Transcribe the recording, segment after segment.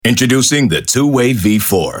Introducing the Two-Way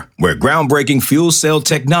V4, where groundbreaking fuel cell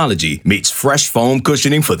technology meets fresh foam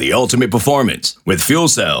cushioning for the ultimate performance. With fuel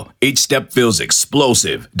cell, each step feels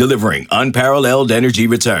explosive, delivering unparalleled energy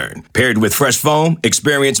return. Paired with fresh foam,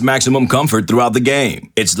 experience maximum comfort throughout the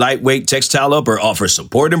game. Its lightweight textile upper offers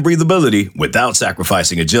support and breathability without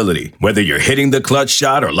sacrificing agility. Whether you're hitting the clutch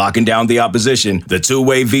shot or locking down the opposition, the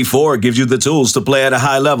Two-Way V4 gives you the tools to play at a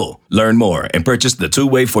high level. Learn more and purchase the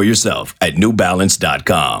Two-Way for yourself at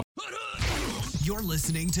newbalance.com. You're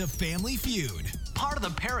listening to Family Feud, part of the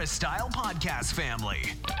Paris Style Podcast family.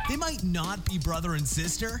 They might not be brother and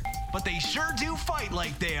sister, but they sure do fight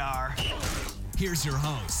like they are. Here's your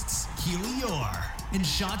hosts, Keely Orr and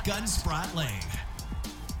Shotgun Spratling.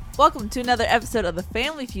 Welcome to another episode of the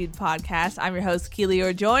Family Feud podcast. I'm your host, Keely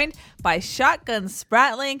Orr, joined by Shotgun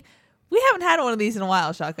Spratling. We haven't had one of these in a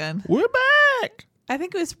while, Shotgun. We're back. I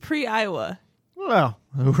think it was pre-Iowa. Well,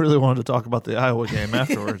 I really wanted to talk about the Iowa game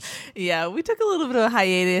afterwards. Yeah, we took a little bit of a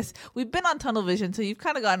hiatus. We've been on tunnel vision, so you've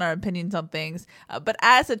kind of gotten our opinions on things. But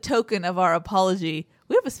as a token of our apology,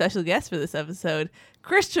 we have a special guest for this episode.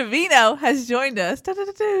 Chris Trevino has joined us.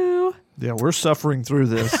 Da-da-da-doo. Yeah, we're suffering through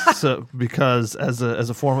this because as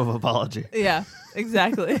a form of apology. Yeah,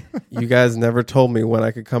 exactly. You guys never told me when I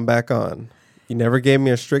could come back on. You never gave me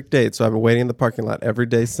a strict date, so I've been waiting in the parking lot every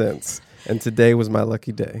day since. And today was my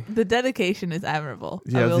lucky day. The dedication is admirable.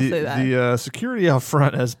 Yeah, I will say that. The security out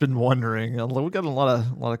front has been wondering. We got a lot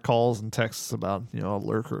of calls and texts about a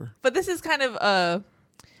lurker. But this is kind of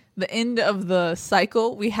the end of the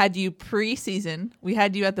cycle. We had you pre-season, we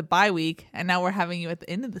had you at the bye week, and now we're having you at the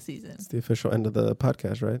end of the season. It's the official end of the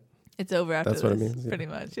podcast, right? It's over after That's this. what it means. Yeah. Pretty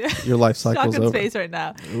much. Yeah. Your life cycle's Shotgun's over. face right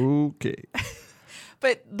now. Okay.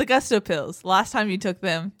 But the Gusto pills. Last time you took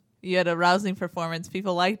them, you had a rousing performance.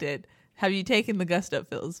 People liked it. Have you taken the Gusto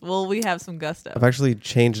pills? Will we have some Gusto? I've actually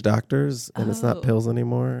changed doctors, and it's Oh. not pills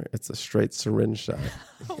anymore. It's a straight syringe shot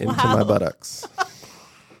into my buttocks.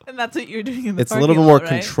 And that's what you're doing in the It's a parking little bit more lot,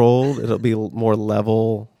 right? controlled. It'll be more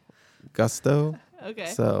level Gusto. Okay.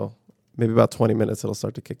 So maybe about 20 minutes it'll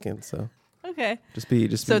start to kick in. So Okay. just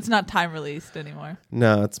be. So it's not time released anymore.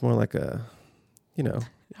 No, it's more like a,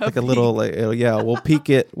 like a peek. little, we'll peek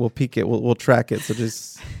it. We'll track it. So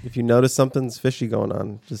just, if you notice something's fishy going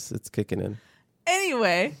on, just, it's kicking in.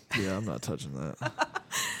 Anyway, Yeah, I'm not touching that.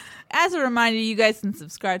 as a reminder, you guys can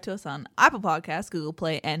subscribe to us on Apple Podcasts, Google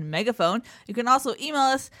Play, and Megaphone. You can also email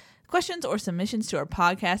us questions or submissions to our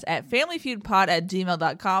podcast at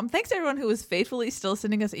familyfeudpod@gmail.com. Thanks to everyone who was faithfully still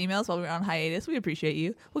sending us emails while we were on hiatus. We appreciate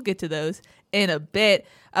you. We'll get to those in a bit.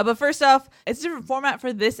 But first off, it's a different format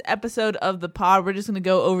for this episode of the pod. We're just going to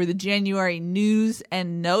go over the January news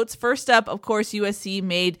and notes. First up, of course, USC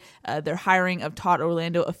made their hiring of Todd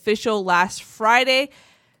Orlando official last Friday.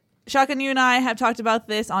 Shotgun, you and I have talked about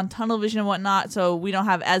this on tunnel vision and whatnot, so we don't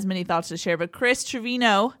have as many thoughts to share. But Chris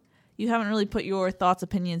Trevino, you haven't really put your thoughts,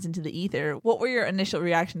 opinions into the ether. What were your initial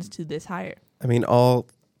reactions to this hire? I mean, all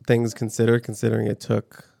things considered, considering it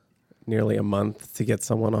took nearly a month to get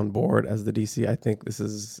someone on board as the DC, I think this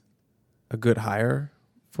is a good hire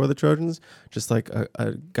for the Trojans. Just like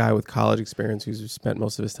a guy with college experience who's spent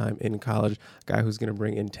most of his time in college, a guy who's going to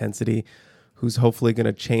bring intensity, who's hopefully going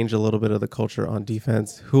to change a little bit of the culture on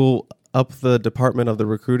defense, who'll up the department of the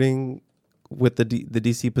recruiting with the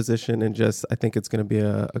DC position, and just I think it's going to be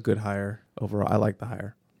a good hire overall. I like the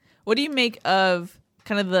hire. What do you make of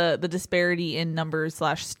kind of the disparity in numbers /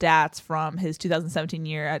 stats from his 2017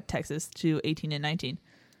 year at Texas to 18 and 19?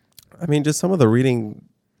 I mean, just some of the reading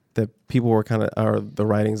that people were or the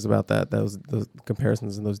writings about those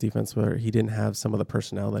comparisons in those defense where he didn't have some of the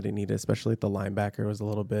personnel that he needed, especially at the linebacker was a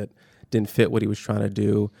little bit, didn't fit what he was trying to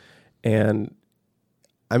do. And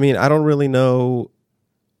I mean, I don't really know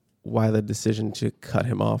why the decision to cut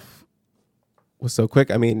him off was so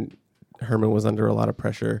quick. I mean, Herman was under a lot of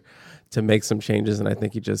pressure to make some changes, and I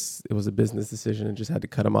think it was a business decision and just had to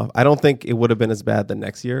cut him off. I don't think it would have been as bad the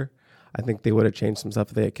next year. I think they would have changed some stuff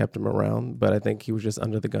if they had kept him around, but I think he was just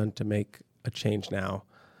under the gun to make a change now,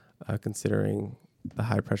 considering the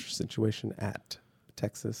high pressure situation at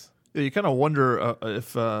Texas. Yeah, you kind of wonder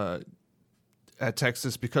if at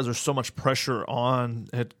Texas, because there's so much pressure on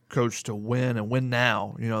head coach to win and win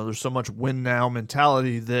now. There's so much win now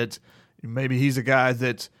mentality that maybe he's a guy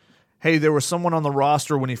that hey, there was someone on the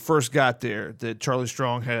roster when he first got there that Charlie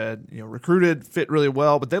Strong had, recruited, fit really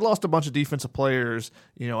well, but they lost a bunch of defensive players,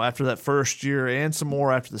 after that first year and some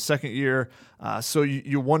more after the second year. So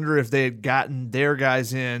you wonder if they had gotten their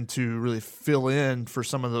guys in to really fill in for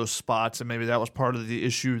some of those spots, and maybe that was part of the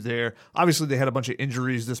issue there. Obviously, they had a bunch of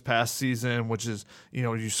injuries this past season, which is,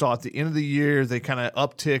 you saw at the end of the year, they kind of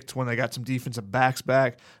upticked when they got some defensive backs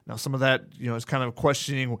back. Now, some of that, is kind of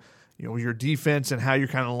questioning your defense and how you're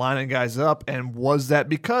kind of lining guys up, and was that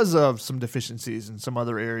because of some deficiencies in some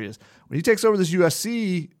other areas? When he takes over this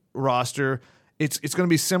USC roster, it's going to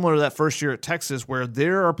be similar to that first year at Texas, where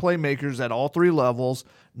there are playmakers at all three levels.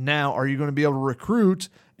 Now, are you going to be able to recruit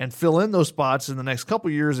and fill in those spots in the next couple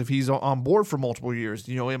of years if he's on board for multiple years?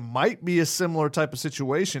 It might be a similar type of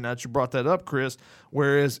situation that you brought that up, Chris,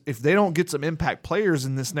 whereas if they don't get some impact players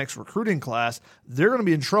in this next recruiting class, they're going to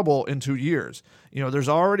be in trouble in 2 years. There's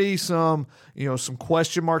already some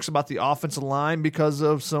question marks about the offensive line because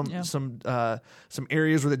of some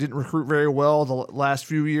areas where they didn't recruit very well the last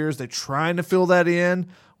few years. They're trying to fill that in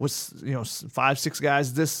with 5-6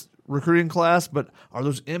 guys this recruiting class, but are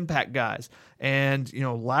those impact guys? And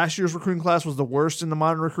last year's recruiting class was the worst in the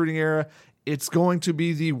modern recruiting era. It's going to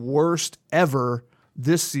be the worst ever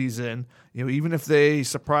this season. Even if they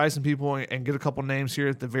surprise some people and get a couple names here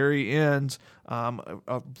at the very end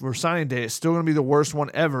for signing day, it's still going to be the worst one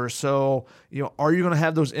ever. So, are you going to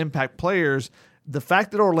have those impact players? The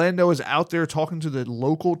fact that Orlando is out there talking to the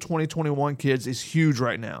local 2021 kids is huge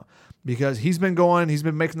right now, because he's been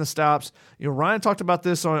making the stops. Ryan talked about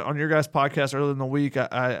this on your guys' podcast earlier in the week.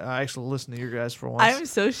 I actually listened to your guys for once. I'm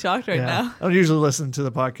so shocked right now. I don't usually listen to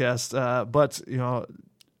the podcast, but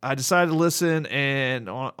I decided to listen and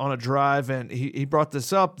on a drive, and he brought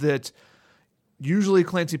this up that usually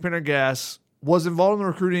Clancy Pendergast was involved in the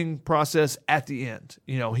recruiting process at the end.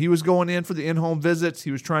 He was going in for the in-home visits. He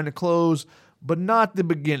was trying to close, but not the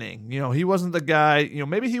beginning. He wasn't the guy,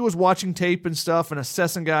 maybe he was watching tape and stuff and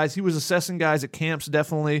assessing guys. He was assessing guys at camps,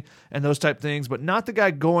 definitely, and those type things, but not the guy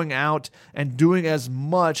going out and doing as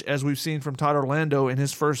much as we've seen from Todd Orlando in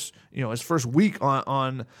his first week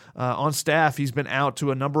on staff. He's been out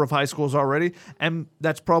to a number of high schools already, and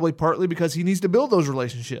that's probably partly because he needs to build those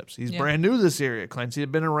relationships. He's brand new to this area. Clancy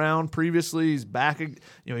had been around previously. He's back.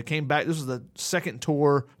 He came back. This was the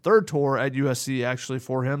third tour at USC actually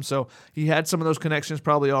for him, so he had some of those connections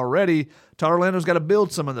probably already. Todd Orlando's got to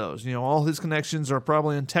build some of those. All his connections are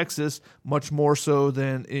probably in Texas, much more so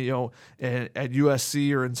than at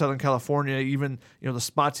USC or in Southern California. Even the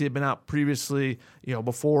spots he had been out previously,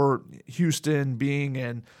 before Houston being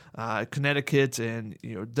in Connecticut and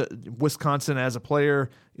Wisconsin as a player.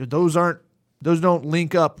 Those don't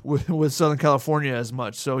link up with Southern California as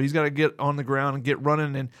much. So he's got to get on the ground and get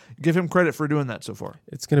running, and give him credit for doing that so far.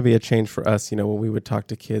 It's going to be a change for us, when we would talk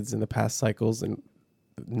to kids in the past cycles, and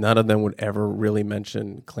none of them would ever really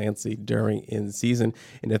mention Clancy during in season.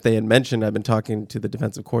 And if they had mentioned, I've been talking to the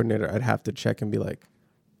defensive coordinator, I'd have to check and be like,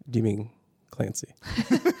 do you mean Clancy?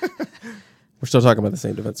 We're still talking about the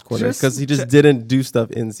same defensive coordinator, because he just didn't do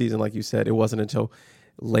stuff in season, like you said. It wasn't until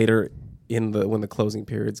later when the closing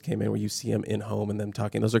periods came in where you see him in home and them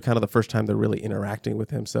talking. Those are kind of the first time they're really interacting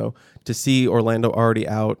with him. So to see Orlando already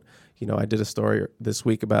out, I did a story this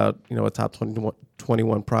week about, a top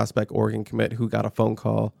 21 prospect Oregon commit who got a phone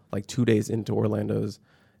call like 2 days into Orlando's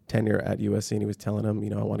tenure at USC, and he was telling him,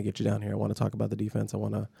 I want to get you down here. I want to talk about the defense. I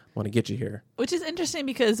want to get you here. Which is interesting,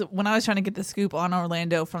 because when I was trying to get the scoop on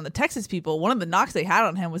Orlando from the Texas people, one of the knocks they had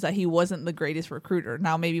on him was that he wasn't the greatest recruiter.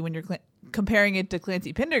 Now, maybe when you're comparing it to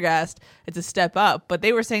Clancy Pendergast, it's a step up, but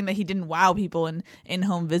they were saying that he didn't wow people in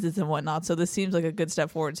home visits and whatnot. So this seems like a good step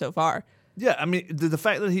forward so far. Yeah, I mean, the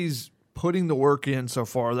fact that he's putting the work in so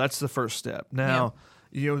far, that's the first step. Now,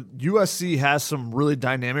 USC has some really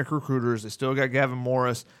dynamic recruiters. They still got Gavin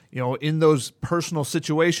Morris. In those personal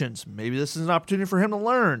situations, maybe this is an opportunity for him to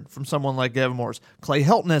learn from someone like Gavin Morris. Clay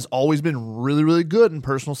Helton has always been really, really good in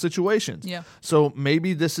personal situations. Yeah. So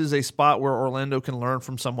maybe this is a spot where Orlando can learn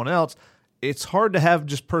from someone else. It's hard to have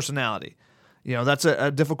just personality. That's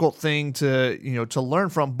a difficult thing to learn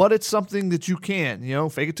from, but it's something that you can,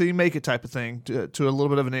 fake it till you make it type of thing to a little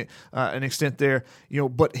bit of an extent there,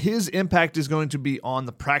 but his impact is going to be on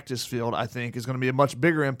the practice field. I think is going to be a much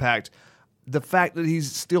bigger impact. The fact that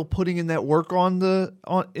he's still putting in that work in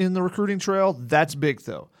the recruiting trail, that's big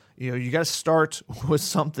though. You got to start with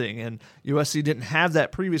something, and USC didn't have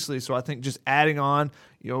that previously. So I think just adding on,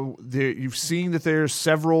 you've seen that there's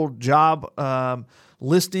several job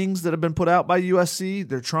listings that have been put out by USC.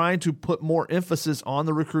 They're trying to put more emphasis on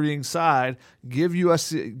the recruiting side, give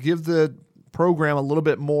the program a little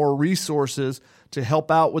bit more resources to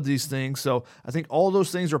help out with these things. So I think all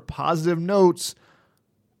those things are positive notes.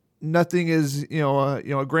 Nothing is,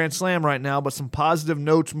 a grand slam right now, but some positive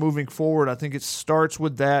notes moving forward. I think it starts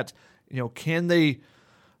with that, can they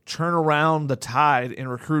turn around the tide in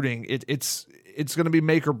recruiting? It's going to be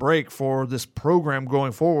make or break for this program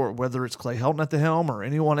going forward, whether it's Clay Helton at the helm or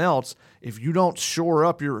anyone else. If you don't shore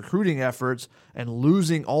up your recruiting efforts and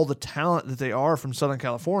losing all the talent that they are from Southern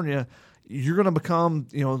California, you're going to become,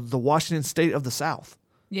 the Washington State of the South.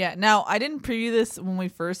 Yeah. Now, I didn't preview this when we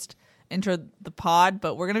first entered the pod,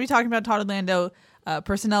 but we're going to be talking about Todd Orlando,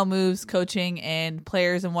 personnel moves, coaching, and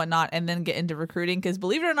players and whatnot, and then get into recruiting. Because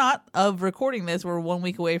believe it or not, of recording this, we're 1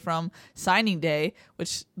 week away from signing day,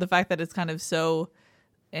 which the fact that it's kind of so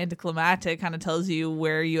anticlimactic kind of tells you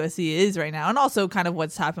where USC is right now, and also kind of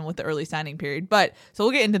what's happened with the early signing period. But so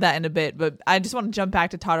we'll get into that in a bit. But I just want to jump back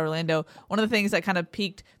to Todd Orlando. One of the things that kind of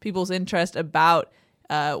piqued people's interest about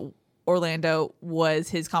Orlando was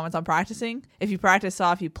his comments on practicing. If you practice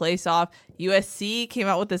soft, you play soft. USC came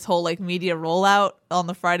out with this whole media rollout on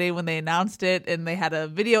the Friday when they announced it, and they had a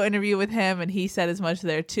video interview with him, and he said as much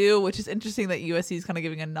there too, which is interesting that USC is kind of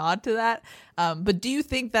giving a nod to that. But do you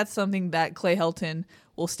think that's something that Clay Helton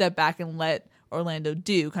will step back and let Orlando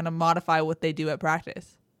do, kind of modify what they do at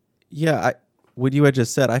practice? Yeah, what you had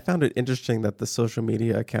just said, I found it interesting that the social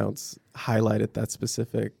media accounts highlighted that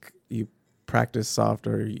specific, you practice soft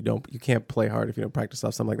or you can't play hard if you don't practice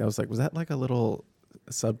soft, something like that. I was like, was that like a little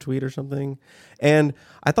subtweet or something? And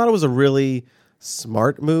I thought it was a really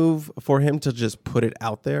smart move for him to just put it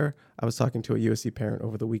out there. I was talking to a USC parent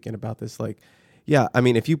over the weekend about this. Yeah, I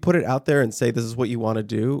mean, if you put it out there and say this is what you want to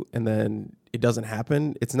do and then it doesn't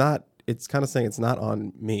happen, it's kind of saying it's not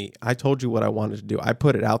on me. I told you what I wanted to do. I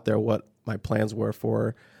put it out there what my plans were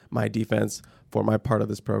for my defense, for my part of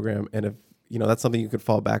this program. And if that's something you could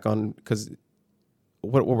fall back on, because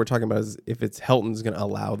what we're talking about is if it's Helton's going to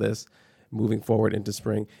allow this moving forward into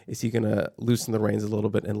spring, is he going to loosen the reins a little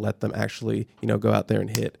bit and let them actually, go out there and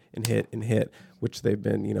hit, which they've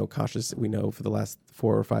been, cautious, we know, for the last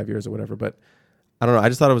 4 or 5 years or whatever. But I don't know. I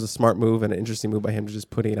just thought it was a smart move and an interesting move by him to just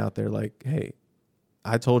putting it out there like, hey,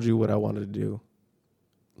 I told you what I wanted to do.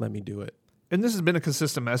 Let me do it. And this has been a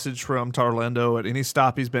consistent message from Todd Orlando at any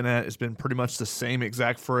stop he's been at. It's been pretty much the same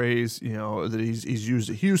exact phrase, that he's used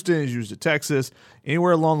at Houston, he's used at Texas,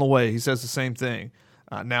 anywhere along the way. He says the same thing.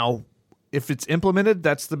 Now, if it's implemented,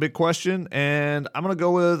 that's the big question. And I'm going to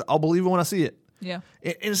go with I'll believe it when I see it. Yeah.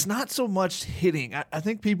 And it's not so much hitting. I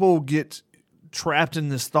think people get trapped in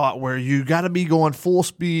this thought where you got to be going full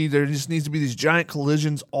speed. There just needs to be these giant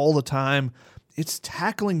collisions all the time. It's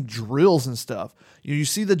tackling drills and stuff. You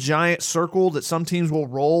see the giant circle that some teams will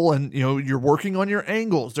roll, and you're working on your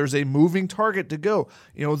angles. There's a moving target to go.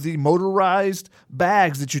 The motorized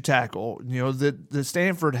bags that you tackle, that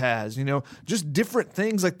Stanford has, just different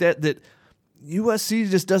things like that USC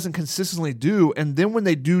just doesn't consistently do. And then when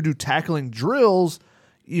they do tackling drills,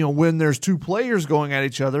 when there's two players going at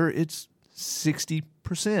each other, it's 60%,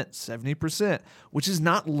 70%, which is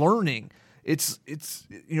not learning. It's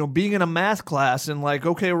being in a math class and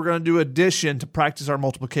okay, we're going to do addition to practice our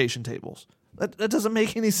multiplication tables. That doesn't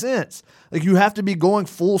make any sense. You have to be going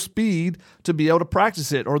full speed to be able to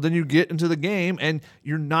practice it, or then you get into the game and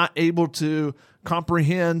you're not able to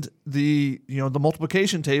comprehend the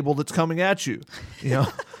multiplication table that's coming at you.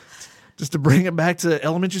 Just to bring it back to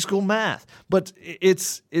elementary school math. But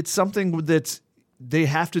it's something that they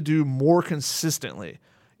have to do more consistently.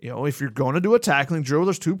 If you're going to do a tackling drill,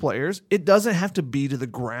 there's two players. It doesn't have to be to the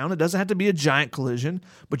ground. It doesn't have to be a giant collision,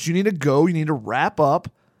 but you need to go. You need to wrap up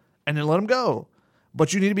and then let them go.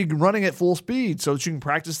 But you need to be running at full speed so that you can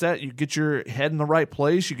practice that. You get your head in the right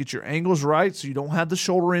place. You get your angles right so you don't have the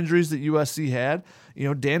shoulder injuries that USC had.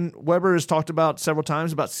 Dan Weber has talked about several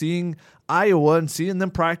times about seeing Iowa and seeing them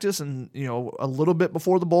practice and, a little bit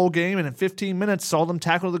before the bowl game, and in 15 minutes saw them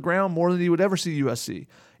tackle the ground more than you would ever see USC.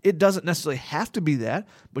 It doesn't necessarily have to be that,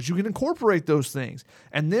 but you can incorporate those things.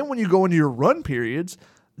 And then when you go into your run periods,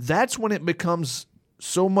 that's when it becomes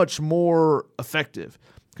so much more effective.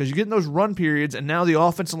 Because you get in those run periods, and now the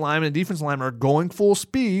offensive lineman and defensive lineman are going full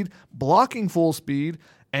speed, blocking full speed,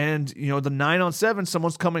 and the 9-on-7,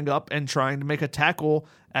 someone's coming up and trying to make a tackle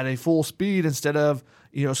at a full speed instead of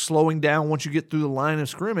slowing down once you get through the line of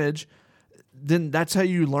scrimmage. Then that's how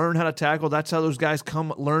you learn how to tackle. That's how those guys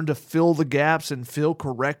learn to fill the gaps and fill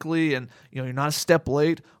correctly, and you're not a step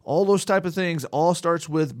late. All those type of things all starts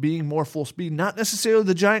with being more full speed, not necessarily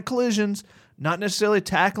the giant collisions, not necessarily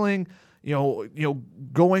tackling, going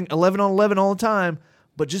 11-on-11 all the time,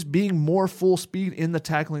 but just being more full speed in the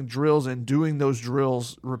tackling drills and doing those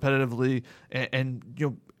drills repetitively and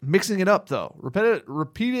mixing it up though,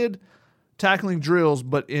 repeated tackling drills,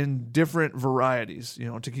 but in different varieties,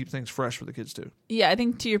 to keep things fresh for the kids too. Yeah, I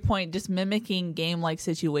think to your point, just mimicking game-like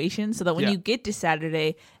situations so that when you get to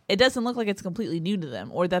Saturday, it doesn't look like it's completely new to them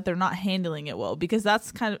or that they're not handling it well, because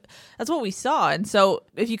that's what we saw. And so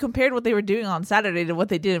if you compared what they were doing on Saturday to what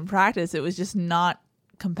they did in practice, it was just not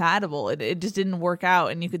compatible. It just didn't work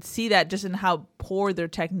out, and you could see that just in how poor their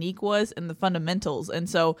technique was and the fundamentals. And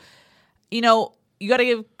so, you got to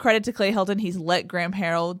give credit to Clay Helton. He's let Graham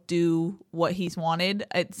Harrell do what he's wanted.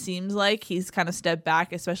 It seems like he's kind of stepped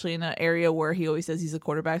back, especially in an area where he always says he's a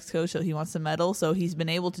quarterback's coach, so he wants to meddle. So he's been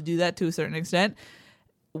able to do that to a certain extent.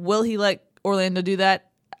 Will he let Orlando do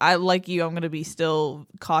that? I'm going to be still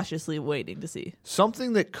cautiously waiting to see.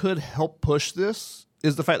 Something that could help push this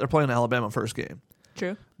is the fact they're playing Alabama first game.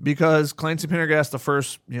 True. Because Clancy Pendergast, the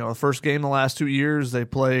first game the last 2 years, they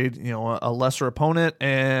played, a lesser opponent,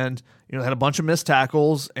 and they had a bunch of missed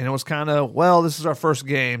tackles, and it was kind of, this is our first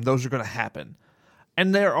game, those are going to happen.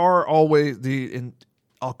 And there are always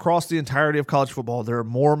across the entirety of college football, there are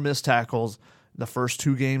more missed tackles the first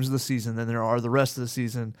 2 games of the season than there are the rest of the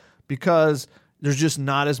season, because there's just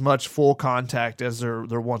not as much full contact as there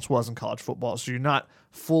once was in college football. So you're not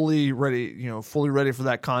fully ready for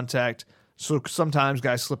that contact. So sometimes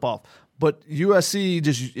guys slip off. But USC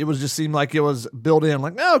just seemed like it was built in,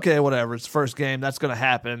 like, okay, whatever, it's the first game, that's going to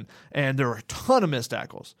happen. And there were a ton of missed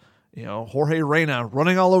tackles. Jorge Reyna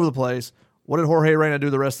running all over the place. What did Jorge Reyna do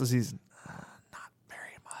the rest of the season? Not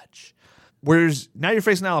very much. Whereas now you're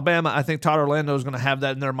facing Alabama, I think Todd Orlando is going to have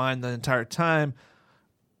that in their mind the entire time.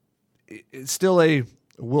 It's still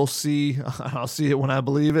we'll see. I'll see it when I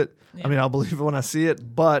believe it. Yeah. I mean, I'll believe it when I see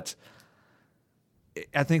it, but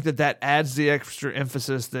I think that adds the extra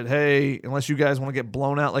emphasis that, hey, unless you guys want to get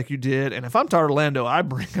blown out like you did, and if I'm Todd Orlando, I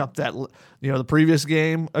bring up that, the previous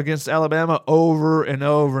game against Alabama over and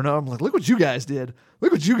over and over. I'm like, look what you guys did.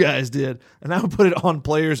 Look what you guys did. And I would put it on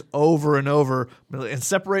players over and over and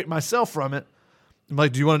separate myself from it. I'm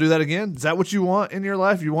like, do you want to do that again? Is that what you want in your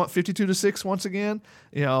life? You want 52-6 once again?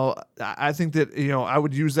 I think that, I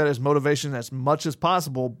would use that as motivation as much as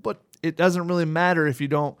possible, but it doesn't really matter if you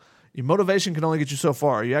don't. Your motivation can only get you so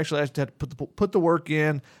far. You actually have to put the work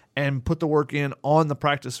in, and put the work in on the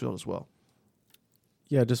practice field as well.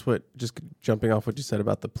 Yeah, just jumping off what you said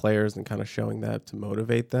about the players and kind of showing that to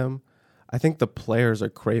motivate them. I think the players are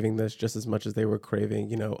craving this just as much as they were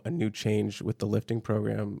craving, a new change with the lifting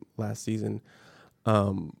program last season.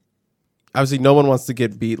 Obviously, no one wants to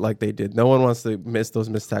get beat like they did. No one wants to miss those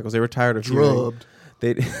missed tackles. They were tired of drubbed.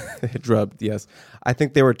 Drubbed, yes. I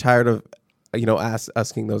think they were tired of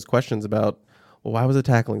asking those questions about, well, why was the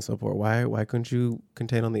tackling so poor? Why couldn't you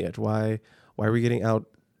contain on the edge? Why are we getting out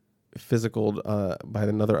physical by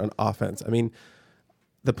another offense? I mean,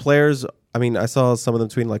 the players. I mean, I saw some of them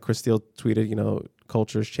tweeting, like Chris Steele tweeted,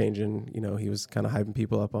 culture's changing. He was kind of hyping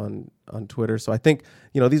people up on Twitter. So I think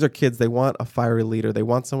these are kids. They want a fiery leader. They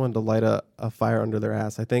want someone to light a fire under their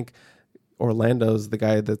ass. I think Orlando's the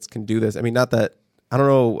guy that can do this. I mean, not that. I don't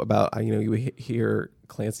know about, you hear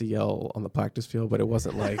Clancy yell on the practice field, but it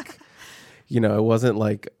wasn't like,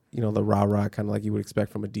 the rah-rah kind of like you would expect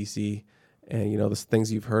from a DC. And, the things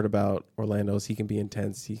you've heard about Orlando is he can be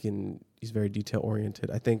intense. He's very detail-oriented.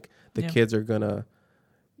 I think the kids are going to,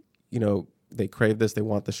 they crave this. They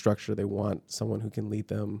want the structure. They want someone who can lead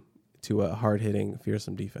them to a hard-hitting,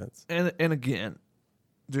 fearsome defense. And again,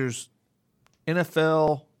 there's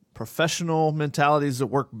NFL, professional mentalities that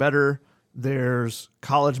work better. There's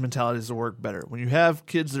college mentalities that work better. When you have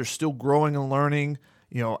kids that are still growing and learning,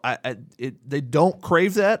 they don't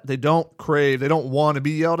crave that. They don't want to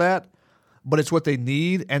be yelled at, but it's what they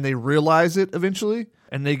need, and they realize it eventually,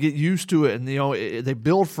 and they get used to it, and they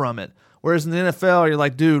build from it. Whereas in the NFL, you're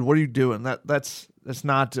like, dude, what are you doing? That's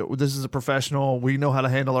not. This is a professional. We know how to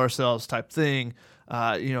handle ourselves type thing.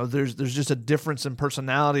 There's just a difference in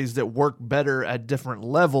personalities that work better at different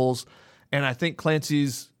levels, and I think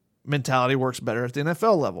Clancy's mentality works better at the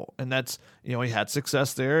NFL level. And that's, he had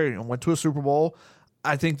success there, went to a Super Bowl.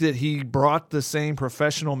 I think that he brought the same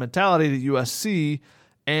professional mentality to USC,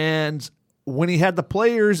 and when he had the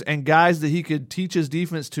players and guys that he could teach his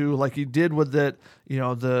defense to, like he did with that,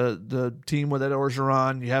 the team with Ed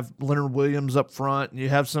Orgeron, you have Leonard Williams up front, and you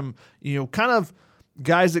have some, kind of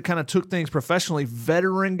guys that kind of took things professionally,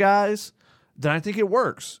 veteran guys, then I think it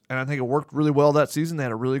works. And I think it worked really well that season. They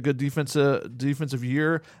had a really good defensive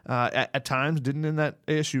year at times, didn't in that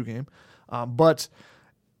ASU game. But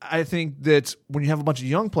I think that when you have a bunch of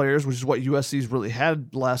young players, which is what USC's really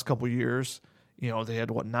had the last couple of years, they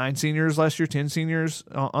had, 9 seniors last year, 10 seniors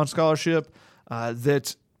on scholarship,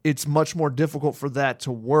 that it's much more difficult for that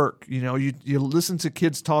to work. You know, you listen to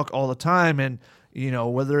kids talk all the time, and you know,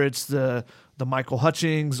 whether it's the Michael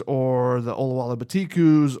Hutchings or the Olawale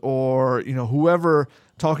Batikus or, you know, whoever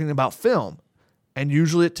talking about film. And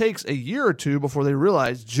usually it takes a year or two before they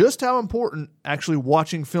realize just how important actually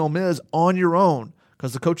watching film is on your own,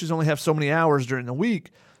 because the coaches only have so many hours during the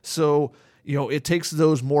week. So, you know, it takes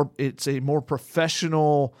it's a more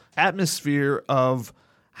professional atmosphere of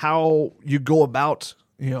how you go about,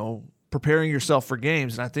 you know, preparing yourself for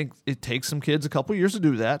games. And I think it takes some kids a couple years to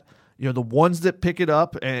do that. You know, the ones that pick it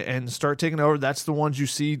up and start taking over, that's the ones you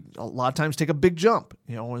see a lot of times take a big jump,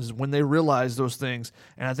 you know, is when they realize those things.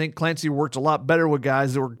 And I think Clancy worked a lot better with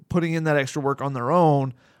guys that were putting in that extra work on their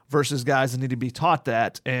own versus guys that need to be taught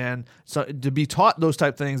that. And so to be taught those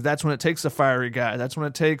type things, that's when it takes a fiery guy. That's when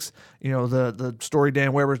it takes, you know, the story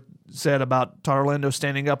Dan Weber said about Todd Orlando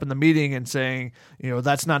standing up in the meeting and saying, you know,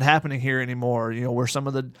 that's not happening here anymore. You know, where some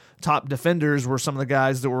of the top defenders were some of the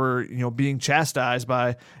guys that were, you know, being chastised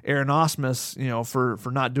by Aaron Osmus, you know, for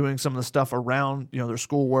not doing some of the stuff around, you know, their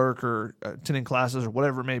schoolwork or attending classes or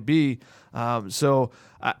whatever it may be. So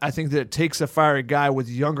I think that it takes a fiery guy with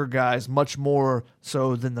younger guys much more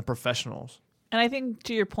so than the professionals. And I think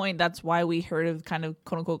to your point, that's why we heard of kind of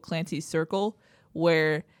quote unquote Clancy's circle,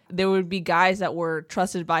 where there would be guys that were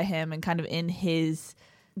trusted by him and kind of in his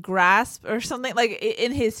grasp or something, like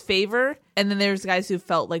in his favor. And then there's guys who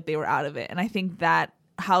felt like they were out of it. And I think that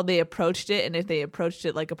how they approached it, and if they approached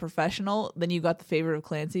it like a professional, then you got the favor of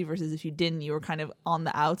Clancy, versus if you didn't, you were kind of on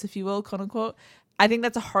the outs, if you will, quote unquote. I think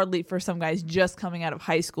that's a hard leap for some guys just coming out of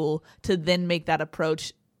high school to then make that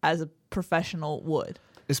approach as a professional would.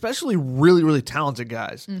 Especially really, really talented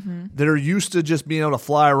guys that are used to just being able to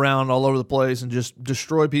fly around all over the place and just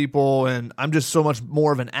destroy people. And I'm just so much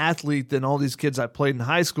more of an athlete than all these kids I played in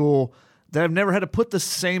high school that I've never had to put the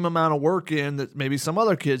same amount of work in that maybe some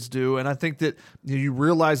other kids do. And I think that you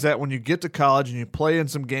realize that when you get to college and you play in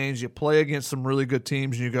some games, you play against some really good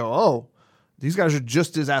teams, and you go, oh, these guys are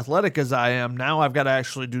just as athletic as I am. Now I've got to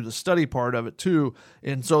actually do the study part of it too.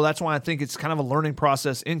 And so that's why I think it's kind of a learning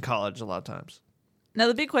process in college a lot of times. Now,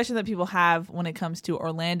 the big question that people have when it comes to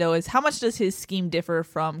Orlando is how much does his scheme differ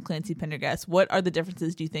from Clancy Pendergast? What are the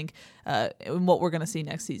differences, do you think, in what we're going to see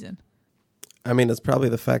next season? I mean, it's probably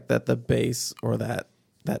the fact that the base or that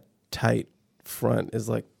tight front is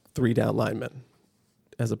like 3 down linemen,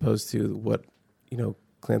 as opposed to what, you know,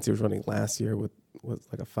 Clancy was running last year with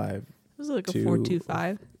like a 5. It was like a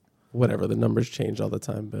 4-2-5. Whatever, the numbers change all the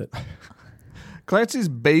time, but Clancy's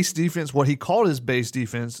base defense, what he called his base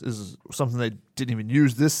defense, is something they didn't even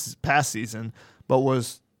use this past season, but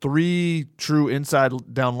was 3 true inside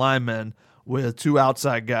down linemen with 2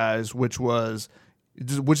 outside guys, which was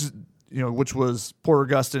Porter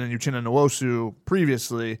Gustin and Uchenna Nwosu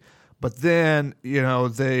previously. But then, you know,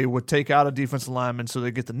 they would take out a defensive lineman so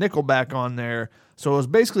they get the nickel back on there. So it was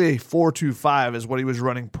basically a 4-2-5 is what he was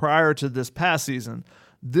running prior to this past season.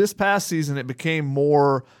 This past season, it became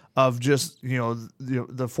more of just, you know,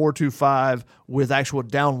 the 4-2-5 with actual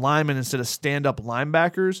down linemen instead of stand-up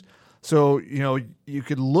linebackers. So, you know, you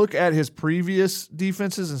could look at his previous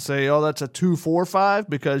defenses and say, oh, that's a 2-4-5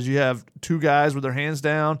 because you have 2 guys with their hands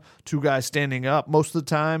down, 2 guys standing up most of the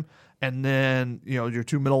time, and then, you know, your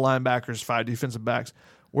 2 middle linebackers, 5 defensive backs.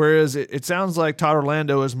 Whereas it sounds like Todd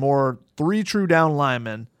Orlando is more 3 true down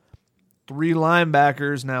linemen, 3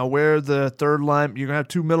 linebackers. Now, where the third line, you're going to have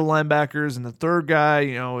 2 middle linebackers, and the third guy,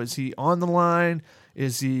 you know, is he on the line?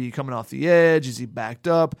 Is he coming off the edge? Is he backed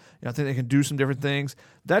up? You know, I think they can do some different things.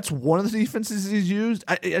 That's one of the defenses he's used.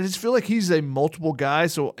 I just feel like he's a multiple guy,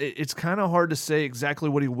 so it's kind of hard to say exactly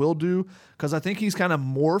what he will do because I think he's kind of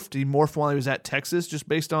morphed. He morphed while he was at Texas just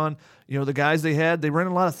based on, you know, the guys they had. They ran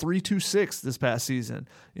a lot of 3-2-6 this past season,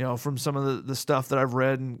 you know, from some of the stuff that I've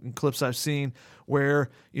read and clips I've seen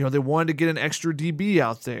where, you know, they wanted to get an extra DB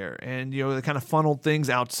out there and, you know, they kind of funneled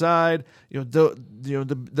things outside. You know,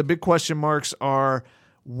 the big question marks are,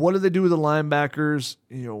 what do they do with the linebackers?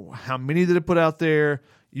 You know, how many did it put out there?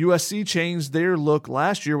 USC changed their look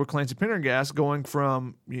last year with Clancy Pendergast going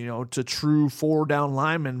from, you know, to true 4 down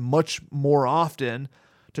linemen much more often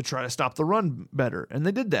to try to stop the run better. And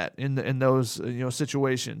they did that in those, you know,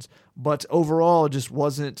 situations. But overall,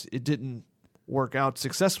 it didn't work out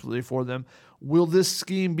successfully for them. Will this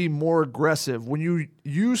scheme be more aggressive? When you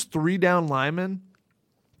use 3 down linemen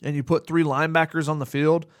and you put 3 linebackers on the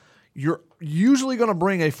field, you're usually going to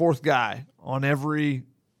bring a 4th guy on every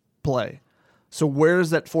play. So where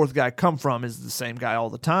does that 4th guy come from? Is it the same guy all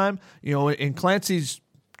the time? You know, in Clancy's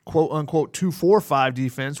quote-unquote 2-4-5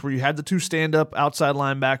 defense where you had the two stand-up outside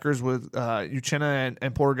linebackers with Uchenna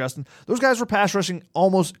and Porter Gustin. Those guys were pass rushing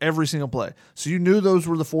almost every single play. So you knew those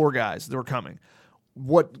were the four guys that were coming.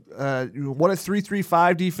 What a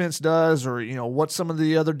 3-3-5 defense does, or what some of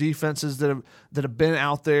the other defenses that have been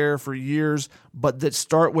out there for years, but that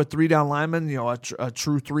start with 3 down linemen, a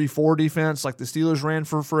true 3-4 defense like the Steelers ran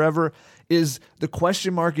for forever, is the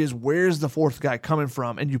question mark is where's the fourth guy coming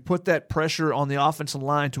from, and you put that pressure on the offensive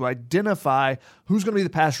line to identify who's going to be the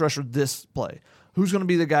pass rusher this play. Who's going to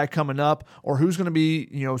be the guy coming up, or who's going to be,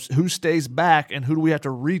 who stays back, and who do we have to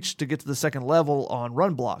reach to get to the second level on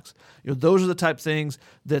run blocks? Those are the type of things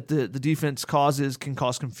that the defense can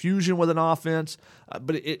cause confusion with an offense.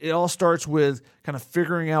 But it all starts with kind of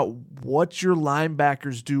figuring out what your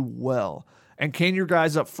linebackers do well. And can your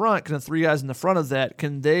guys up front, can the 3 guys in the front of that,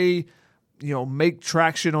 can they make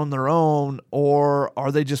traction on their own, or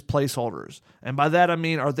are they just placeholders? And by that I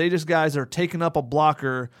mean, are they just guys that are taking up a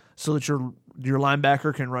blocker so that your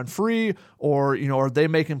linebacker can run free, or are they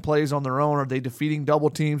making plays on their own? Are they defeating double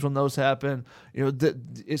teams when those happen?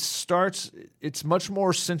 It's much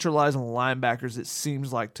more centralized on the linebackers, it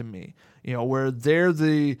seems like to me. Where they're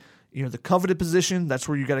the coveted position, that's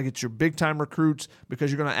where you got to get your big time recruits,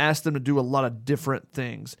 because you're going to ask them to do a lot of different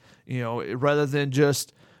things. Rather than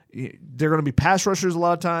just, they're going to be pass rushers a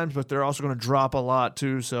lot of times, but they're also going to drop a lot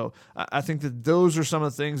too. So I think that those are some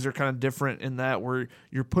of the things that are kind of different in that, where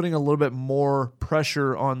you're putting a little bit more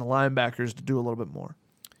pressure on the linebackers to do a little bit more.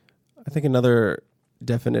 I think another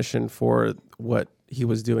definition for what he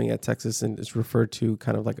was doing at Texas and is referred to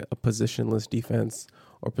kind of like a positionless defense,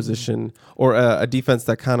 or position, or a defense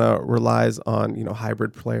that kind of relies on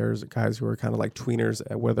hybrid players, guys who are kind of like tweeners,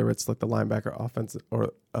 whether it's like the linebacker offense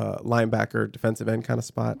or linebacker defensive end kind of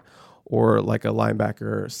spot, or like a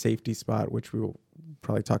linebacker safety spot, which we will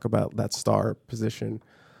probably talk about, that star position.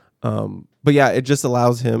 But yeah, it just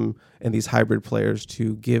allows him and these hybrid players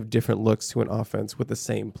to give different looks to an offense with the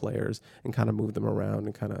same players and kind of move them around,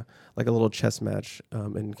 and kind of like a little chess match,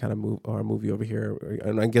 and kind of move you over here.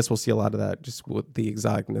 And I guess we'll see a lot of that just with the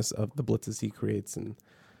exoticness of the blitzes he creates and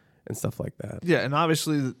stuff like that. Yeah, and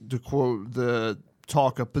obviously the quote, the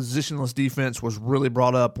talk of positionless defense was really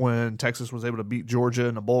brought up when Texas was able to beat Georgia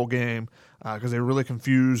in a bowl game, because they really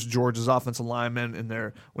confused Georgia's offensive linemen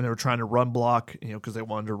when they were trying to run block, because they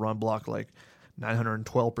wanted to run block like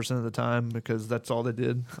 912% of the time, because that's all they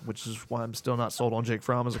did, which is why I'm still not sold on Jake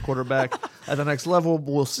Fromm as a quarterback at the next level.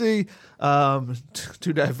 But we'll see. To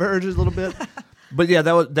diverge a little bit. But yeah,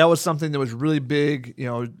 that was something that was really big,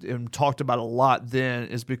 and talked about a lot then,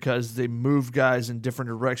 is because they moved guys in different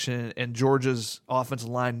direction, and Georgia's offensive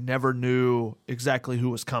line never knew exactly who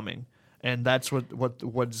was coming. And that's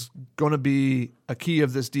what's going to be a key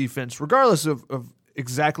of this defense, regardless of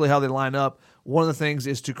exactly how they line up. One of the things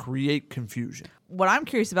is to create confusion. What I'm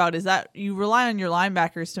curious about is that you rely on your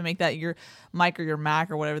linebackers to make that your Mike or your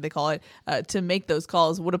Mac or whatever they call it, to make those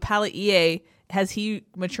calls. Would Palaie, has he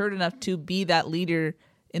matured enough to be that leader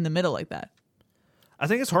in the middle like that? I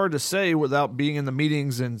think it's hard to say without being in the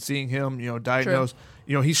meetings and seeing him, diagnose.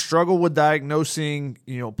 True. He struggled with diagnosing,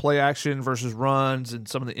 play action versus runs, and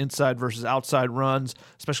some of the inside versus outside runs,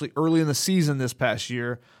 especially early in the season this past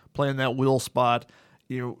year, playing that wheel spot.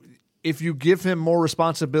 If you give him more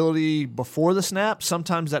responsibility before the snap,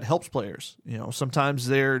 sometimes that helps players. Sometimes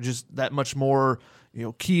they're just that much more,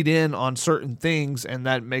 keyed in on certain things, and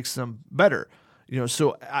that makes them better.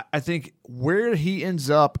 So I think where he ends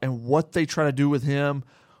up and what they try to do with him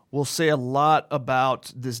will say a lot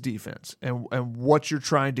about this defense and what you're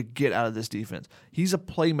trying to get out of this defense. He's a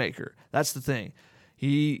playmaker. That's the thing.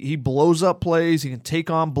 He blows up plays. He can take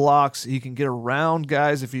on blocks. He can get around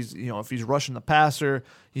guys if he's rushing the passer.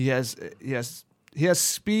 He has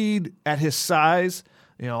speed at his size.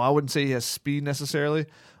 I wouldn't say he has speed necessarily,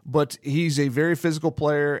 but he's a very physical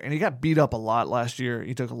player, and he got beat up a lot last year.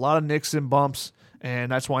 He took a lot of nicks and bumps,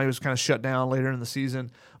 and that's why he was kind of shut down later in the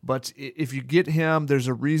season. But if you get him, there's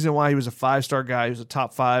a reason why he was a 5-star guy. He was a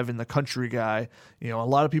top 5 in the country guy. A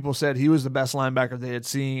lot of people said he was the best linebacker they had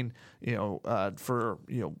seen, for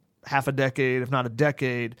half a decade, if not a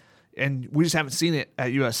decade, and we just haven't seen it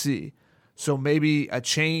at USC. So maybe a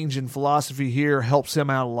change in philosophy here helps him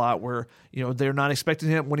out a lot, where they're not expecting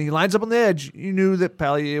him. When he lines up on the edge, you knew that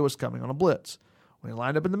Palaie was coming on a blitz. When he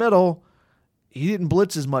lined up in the middle, he didn't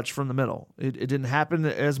blitz as much from the middle. It didn't happen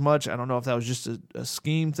as much. I don't know if that was just a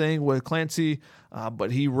scheme thing with Clancy,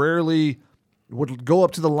 but he rarely would go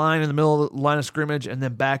up to the line in the middle of the line of scrimmage and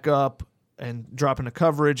then back up and drop into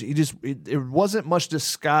coverage. It wasn't much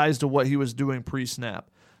disguise to what he was doing pre-snap.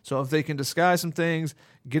 So if they can disguise some things,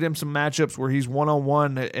 get him some matchups where he's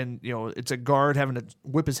one-on-one and, it's a guard having to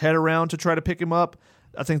whip his head around to try to pick him up,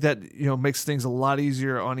 I think that, makes things a lot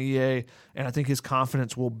easier on EA, and I think his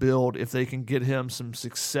confidence will build if they can get him some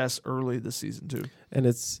success early this season too. And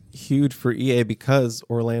it's huge for EA because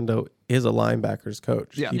Orlando is a linebackers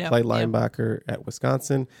coach. Yeah. He played linebacker at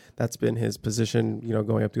Wisconsin. That's been his position,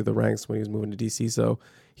 going up through the ranks when he was moving to DC. So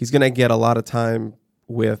he's going to get a lot of time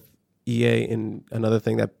with EA. And another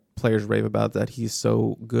thing that players rave about, that he's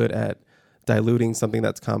so good at diluting something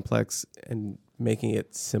that's complex and making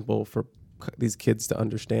it simple for these kids to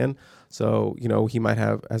understand. So, he might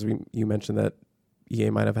have, as you mentioned, that EA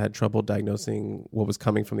might have had trouble diagnosing what was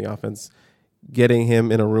coming from the offense. Getting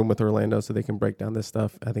him in a room with Orlando so they can break down this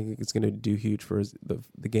stuff, I think it's going to do huge for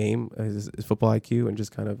the game, his football IQ, and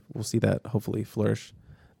just kind of we'll see that hopefully flourish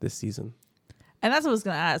this season. And that's what I was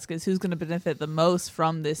going to ask, is who's going to benefit the most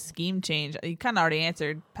from this scheme change? You kind of already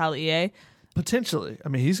answered, Pal EA. Potentially. I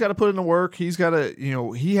mean, he's got to put in the work. He's got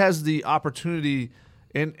to, he has the opportunity.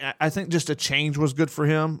 And I think just a change was good for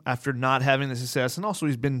him after not having the success. And also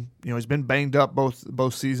he's been banged up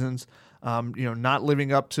both seasons. Not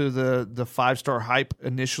living up to the 5-star hype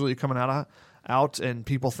initially coming out and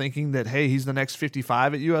people thinking that, hey, he's the next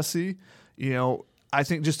 55 at USC. I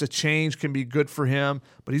think just a change can be good for him,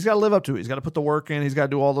 but he's got to live up to it. He's got to put the work in. He's got to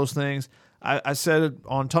do all those things. I said it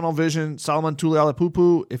on Tunnel Vision, Solomon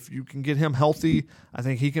Tuliaupupu, if you can get him healthy, I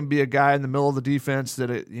think he can be a guy in the middle of the defense that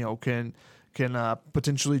can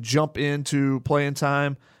potentially jump into playing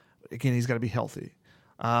time. Again, he's got to be healthy.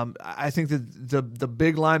 I think that the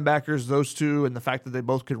big linebackers, those two, and the fact that they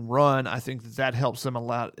both can run, I think that helps them a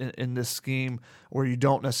lot in this scheme where you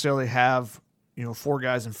don't necessarily have 4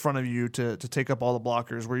 guys in front of you to take up all the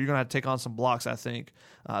blockers, where you're going to have to take on some blocks, I think.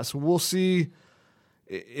 So we'll see.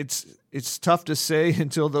 It's tough to say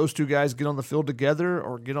until those two guys get on the field together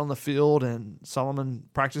or get on the field and Solomon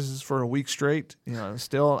practices for a week straight. I'm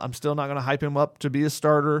still not going to hype him up to be a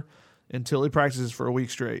starter until he practices for a week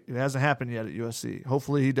straight. It hasn't happened yet at USC.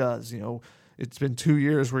 Hopefully he does. It's been 2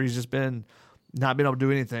 years where he's just been not been able to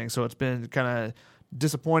do anything. So it's been kind of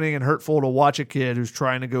disappointing and hurtful to watch a kid who's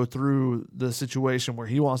trying to go through the situation where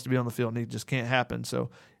he wants to be on the field and it just can't happen. So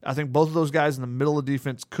I think both of those guys in the middle of the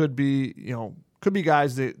defense could be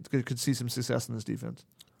guys that could see some success in this defense.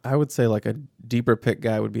 I would say like a deeper pick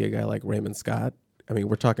guy would be a guy like Raymond Scott. I mean,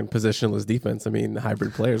 we're talking positionless defense. I mean,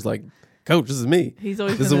 hybrid players like, Coach, this is me. He's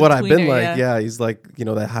always this is what I've been like. Yeah, he's like,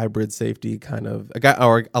 that hybrid safety kind of a guy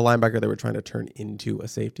or a linebacker that we're trying to turn into a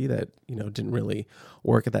safety that, didn't really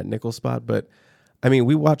work at that nickel spot. But I mean,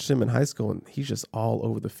 we watched him in high school and he's just all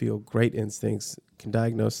over the field. Great instincts, can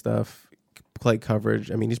diagnose stuff, play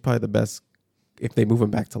coverage. I mean, he's probably the best. If they move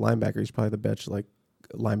him back to linebacker, he's probably the best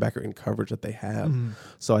linebacker in coverage that they have. Mm-hmm.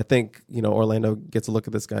 So I think, Orlando gets a look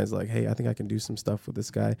at this guy and is like, hey, I think I can do some stuff with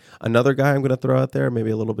this guy. Another guy I'm going to throw out there, maybe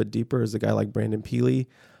a little bit deeper, is a guy like Brandon Peely.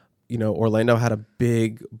 Orlando had a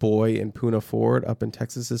big boy in Puna Ford up in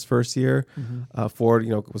Texas his first year. Mm-hmm. Ford,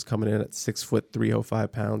 was coming in at 6 foot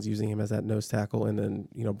 305 pounds, using him as that nose tackle. And then,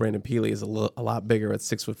 Brandon Peely is a lot bigger at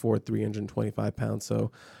 6 foot 4, 325 pounds.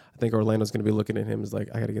 So I think Orlando's going to be looking at him as like,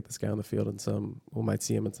 I got to get this guy on the field, and we might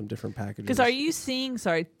see him in some different packages. Because are you seeing,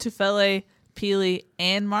 Tufele, Peely,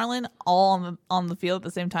 and Marlon all on the field at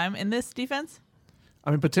the same time in this defense? I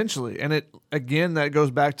mean, potentially. And that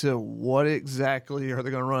goes back to what exactly are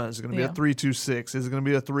they going to run? Is it going to be a 3-2-6? Is it going to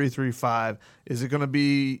be a 3-3-5? Is it going to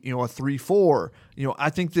be, a 3-4? I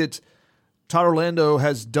think that Todd Orlando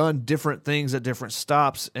has done different things at different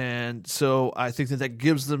stops, and so I think that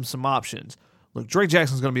gives them some options. Look, Drake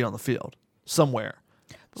Jackson's going to be on the field somewhere.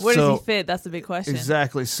 But where does he fit? That's the big question.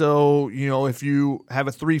 Exactly. So, if you have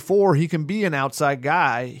a 3-4, he can be an outside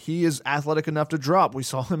guy. He is athletic enough to drop. We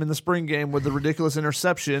saw him in the spring game with the ridiculous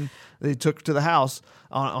interception that he took to the house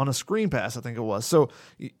on a screen pass, I think it was. So,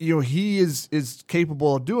 he is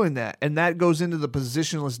capable of doing that. And that goes into the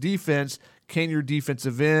positionless defense. Can your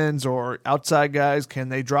defensive ends or outside guys, can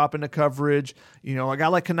they drop into coverage? A guy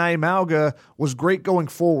like Kanai Mauga was great going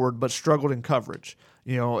forward, but struggled in coverage.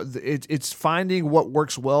 It's finding what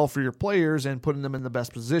works well for your players and putting them in the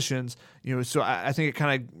best positions. So I think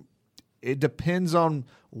it depends on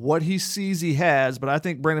what he sees he has, but I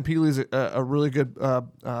think Brandon Peely is a really good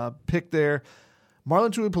pick there.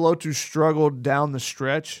 Marlon Tuipulotu struggled down the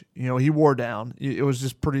stretch. He wore down. It was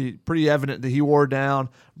just pretty evident that he wore down.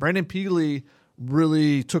 Brandon Peely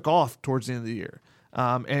really took off towards the end of the year.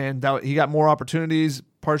 And he got more opportunities,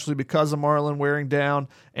 partially because of Marlon wearing down,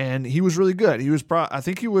 and he was really good. He was, I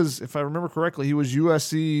think he was, if I remember correctly, he was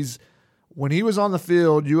USC's, when he was on the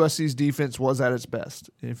field, USC's defense was at its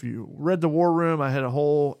best. If you read the War Room, I had a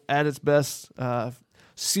whole at its best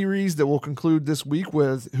series that will conclude this week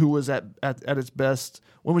with who was at its best.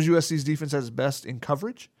 When was USC's defense at its best in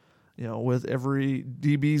coverage? With every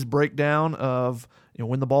DB's breakdown of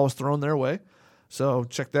when the ball was thrown their way. So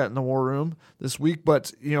check that in the war room this week.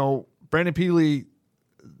 But Brandon Pili,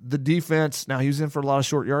 the defense, now he was in for a lot of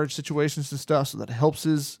short yardage situations and stuff, so that helps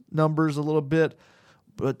his numbers a little bit.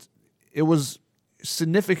 But it was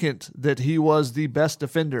significant that he was the best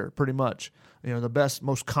defender, pretty much. The best,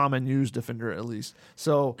 most common used defender, at least.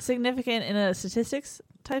 So significant in a statistics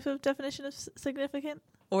type of definition of significant,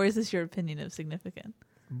 or is this your opinion of significant?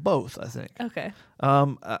 Both, I think. Okay.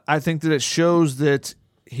 I think that it shows that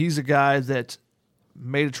he's a guy that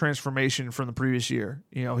made a transformation from the previous year.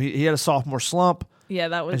 He had a sophomore slump. Yeah,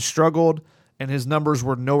 that was and struggled, and his numbers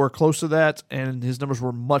were nowhere close to that, and his numbers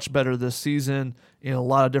were much better this season in a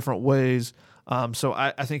lot of different ways. So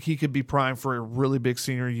I think he could be primed for a really big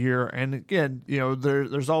senior year. And again,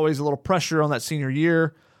 there's always a little pressure on that senior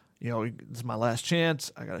year. This is my last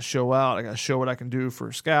chance. I got to show out. I got to show what I can do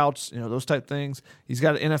for scouts, those type things. He's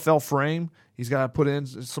got an NFL frame. He's got to put in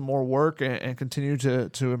some more work and continue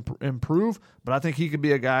to improve. But I think he could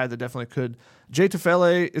be a guy that definitely could. Jay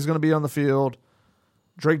Tufele is going to be on the field.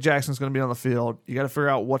 Drake Jackson's going to be on the field. You got to figure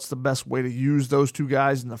out what's the best way to use those two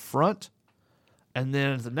guys in the front. And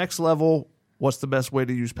then at the next level, what's the best way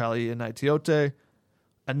to use Pali and Naitiote?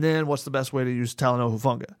 And then what's the best way to use Talanoa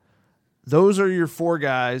Hufanga? Those are your four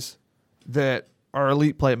guys that are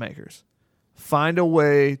elite playmakers. Find a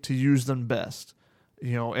way to use them best.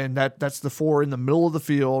 And that's the four in the middle of the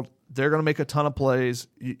field. They're going to make a ton of plays.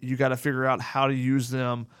 You got to figure out how to use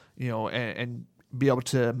them, and be able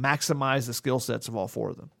to maximize the skill sets of all four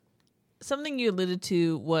of them. Something you alluded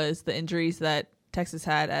to was the injuries that Texas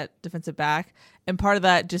had at defensive back. And part of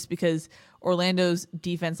that just because Orlando's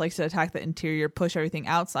defense likes to attack the interior, push everything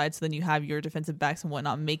outside, so then you have your defensive backs and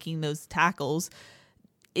whatnot making those tackles.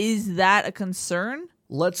 Is that a concern?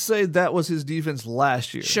 Let's say that was his defense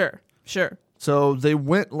last year. Sure. So they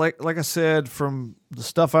went, like I said, from the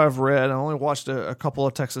stuff I've read, I only watched a couple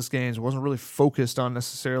of Texas games. I wasn't really focused on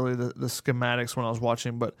necessarily the schematics when I was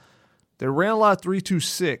watching, but they ran a lot of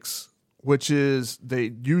 3-2-6, which is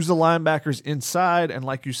they use the linebackers inside, and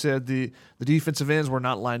like you said, the defensive ends were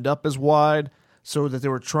not lined up as wide, so that they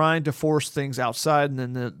were trying to force things outside, and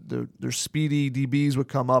then their speedy DBs would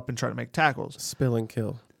come up and try to make tackles. Spill and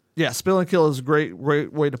kill. Yeah, spill and kill is a great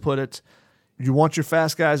way to put it. You want your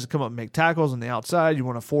fast guys to come up and make tackles on the outside. You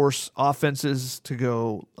want to force offenses to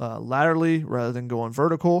go laterally rather than going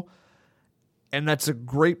vertical. And that's a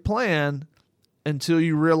great plan until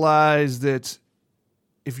you realize that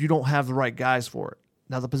if you don't have the right guys for it.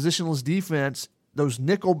 Now, the positionless defense, those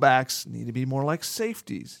nickel backs need to be more like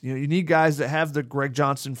safeties. You need guys that have the Greg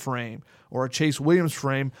Johnson frame or a Chase Williams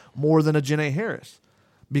frame more than a Janae Harris,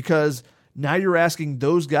 because now you're asking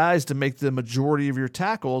those guys to make the majority of your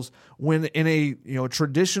tackles when in a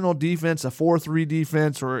traditional defense, a 4-3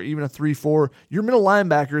 defense, or even a 3-4, your middle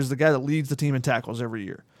linebacker is the guy that leads the team in tackles every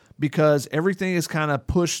year, because everything is kind of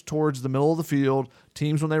pushed towards the middle of the field.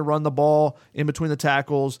 Teams, when they run the ball in between the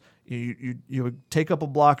tackles, you take up a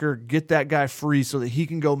blocker, get that guy free so that he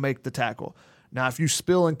can go make the tackle. Now, if you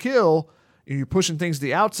spill and kill, and you're pushing things to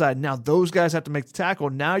the outside, now those guys have to make the tackle.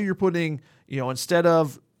 Now you're putting, instead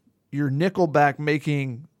of your nickel back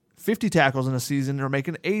making 50 tackles in a season, they're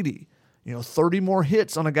making 80. 30 more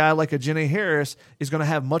hits on a guy like a Janae Harris is going to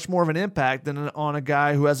have much more of an impact than on a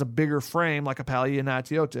guy who has a bigger frame like a Pali and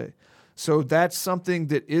Naitiote. So that's something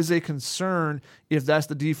that is a concern if that's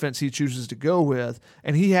the defense he chooses to go with.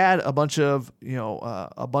 And he had a bunch of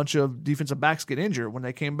defensive backs get injured. When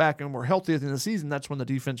they came back and were healthy at the end of the season, that's when the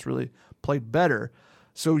defense really played better.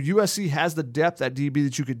 So USC has the depth at DB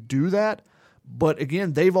that you could do that. But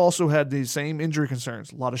again, they've also had the same injury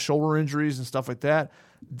concerns, a lot of shoulder injuries and stuff like that.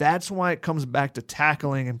 That's why it comes back to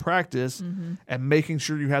tackling in practice and making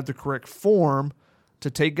sure you have the correct form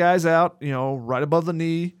to take guys out, right above the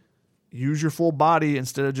knee, use your full body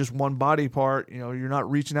instead of just one body part. You're not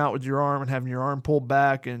reaching out with your arm and having your arm pulled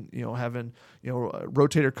back and, having,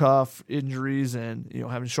 rotator cuff injuries and,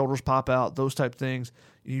 having shoulders pop out, those type things.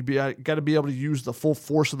 You got to be able to use the full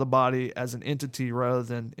force of the body as an entity rather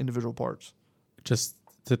than individual parts. Just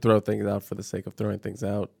to throw things out for the sake of throwing things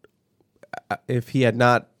out, if he had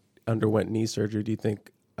not underwent knee surgery, do you think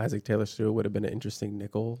Isaac Taylor-Stewart would have been an interesting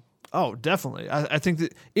nickel? Oh, definitely. I think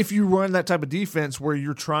that if you run that type of defense where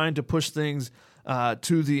you're trying to push things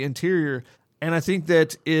to the interior, and I think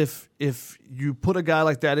that if you put a guy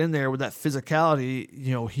like that in there with that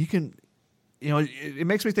physicality, he can, it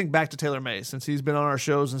makes me think back to Taylor May, since he's been on our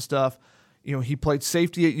shows and stuff. he played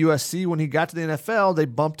safety at USC. When he got to the NFL, they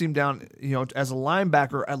bumped him down, as a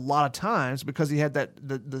linebacker a lot of times because he had that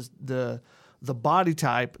the body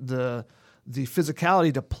type, the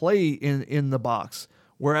physicality to play in the box.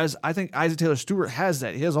 Whereas I think Isaac Taylor Stewart has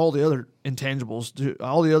that. He has all the other intangibles,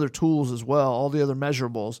 all the other tools as well, all the other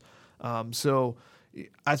measurables. So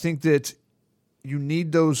I think that you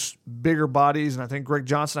need those bigger bodies, and I think Greg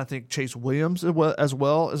Johnson, I think Chase Williams as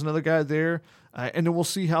well as another guy there. And then we'll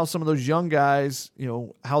see how some of those young guys,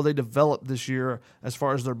 how they develop this year as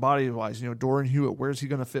far as their body-wise. Dorian Hewitt, where's he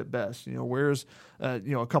going to fit best? Where's,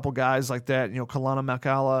 a couple guys like that, Kalana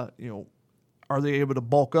Makala, are they able to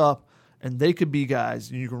bulk up? And they could be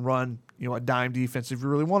guys you can run, a dime defense if you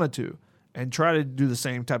really wanted to and try to do the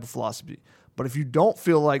same type of philosophy. But if you don't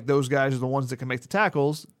feel like those guys are the ones that can make the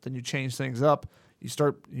tackles, then you change things up. You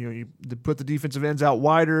start, you put the defensive ends out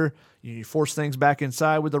wider, you force things back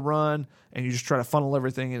inside with the run, and you just try to funnel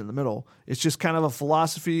everything in the middle. It's just kind of a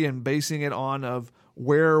philosophy and basing it on of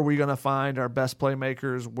where are we going to find our best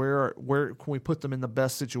playmakers, where can we put them in the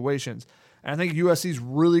best situations. And I think USC's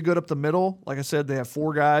really good up the middle. Like I said, they have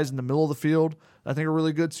 4 guys in the middle of the field I think are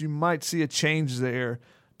really good, so you might see a change there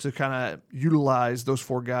to kind of utilize those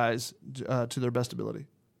 4 guys to their best ability.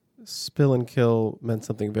 Spill and kill meant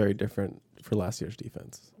something very different for last year's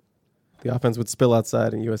defense. The offense would spill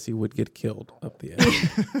outside and USC would get killed up the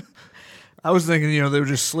edge. I was thinking, they were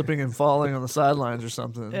just slipping and falling on the sidelines or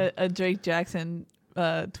something. A Drake Jackson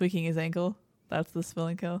tweaking his ankle. That's the spill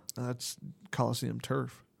and kill. That's Coliseum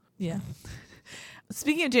turf. Yeah.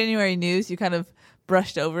 Speaking of January news, you kind of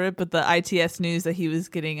brushed over it, but the ITS news that he was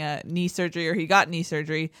getting knee surgery, or he got knee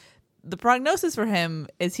surgery, the prognosis for him,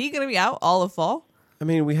 is he going to be out all of fall? I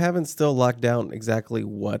mean, we haven't still locked down exactly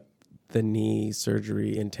what the knee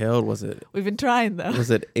surgery entailed. Was it? We've been trying, though.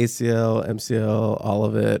 Was it ACL, MCL, all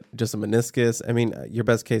of it, just a meniscus? I mean, your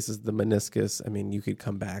best case is the meniscus. I mean, you could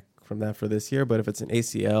come back from that for this year, but if it's an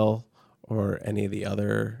ACL or any of the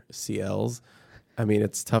other CLs, I mean,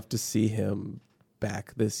 it's tough to see him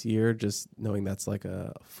back this year, just knowing that's like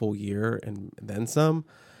a full year and then some.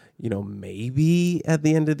 Maybe at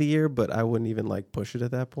the end of the year, but I wouldn't even push it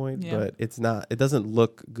at that point. Yeah. But it doesn't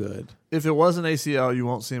look good. If it was an ACL, you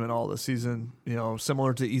won't see him at all this season.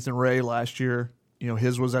 Similar to Ethan Ray last year,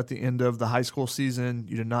 his was at the end of the high school season.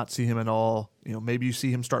 You did not see him at all. Maybe you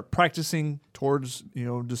see him start practicing towards,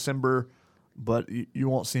 December, but you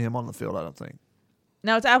won't see him on the field, I don't think.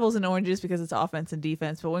 Now it's apples and oranges because it's offense and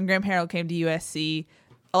defense. But when Graham Harrell came to USC,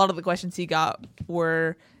 a lot of the questions he got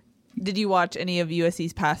were, did you watch any of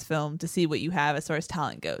USC's past film to see what you have as far as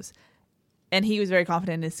talent goes? And he was very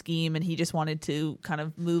confident in his scheme, and he just wanted to kind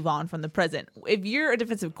of move on from the present. If you're a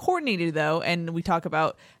defensive coordinator, though, and we talk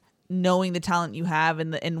about knowing the talent you have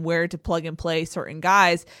and where to plug and play certain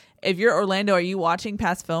guys, if you're Orlando, are you watching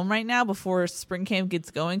past film right now before spring camp gets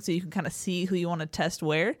going so you can kind of see who you want to test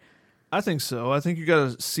where? I think so. I think you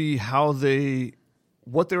got to see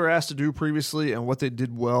what they were asked to do previously and what they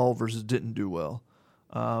did well versus didn't do well.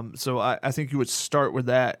 So I think you would start with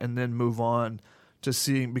that and then move on to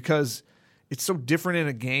seeing, because it's so different in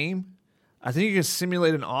a game. I think you can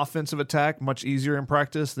simulate an offensive attack much easier in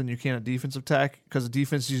practice than you can a defensive attack, because the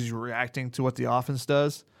defense is usually reacting to what the offense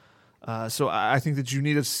does. So I think that you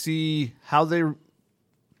need to see how they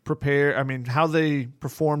how they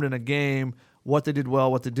performed in a game, what they did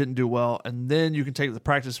well, what they didn't do well, and then you can take the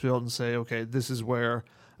practice field and say, okay, this is where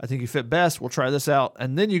I think you fit best. We'll try this out,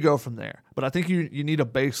 and then you go from there. But I think you need a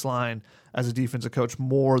baseline as a defensive coach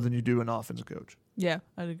more than you do an offensive coach. Yeah,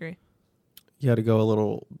 I'd agree. You had to go a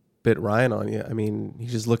little bit Ryan on you. I mean,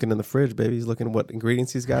 he's just looking in the fridge, baby. He's looking at what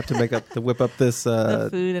ingredients he's got to whip up this the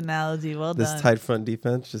food analogy. Well this done. Tight front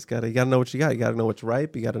defense. You gotta know what you got. You gotta know what's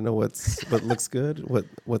ripe. You gotta know what looks good.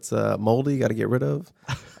 What's moldy. You gotta get rid of.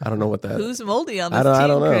 I don't know what that. Who's moldy on this I team,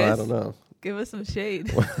 don't know. Chris? I don't know. Give us some shade.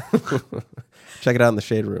 Check it out in the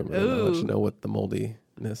shade room. I'll let you Ooh. know what the moldiness.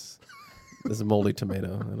 This is a moldy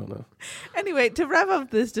tomato. I don't know. Anyway, to wrap up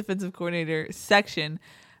this defensive coordinator section,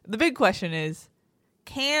 the big question is,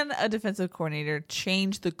 can a defensive coordinator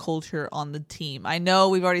change the culture on the team? I know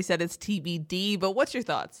we've already said it's TBD, but what's your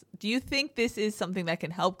thoughts? Do you think this is something that can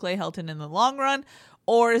help Clay Helton in the long run,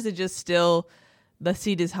 or is it just still the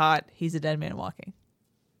seat is hot, he's a dead man walking?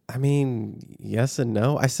 I mean, yes and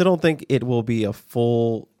no. I still don't think it will be a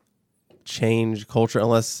full change culture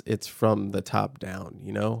unless it's from the top down,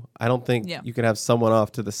 I don't think you can have someone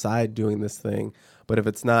off to the side doing this thing, but if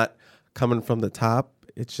it's not coming from the top,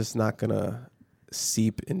 it's just not going to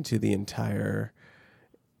seep into the entire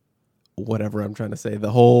whatever I'm trying to say.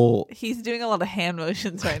 The whole He's doing a lot of hand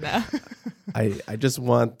motions right now. I just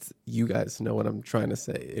want you guys to know what I'm trying to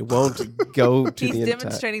say. It won't go to He's the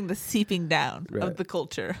demonstrating the seeping down Right. of the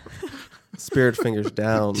culture. spirit fingers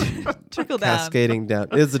down, Trickle down. cascading down.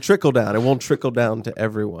 It's a trickle down. It won't trickle down to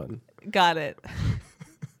everyone. Got it.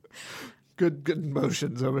 Good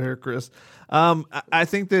motions over here, Chris. I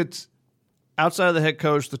think that outside of the head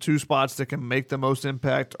coach, the two spots that can make the most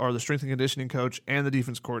impact are the strength and conditioning coach and the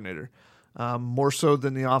defense coordinator. More so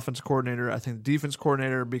than the offense coordinator. I think the defense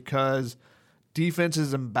coordinator, because defense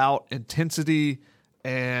is about intensity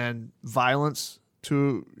and violence,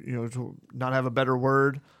 to not have a better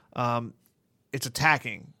word. It's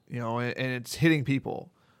attacking, and it's hitting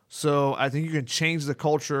people. So I think you can change the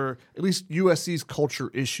culture, at least USC's culture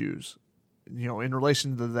issues, in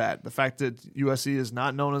relation to that. The fact that USC is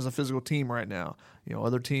not known as a physical team right now.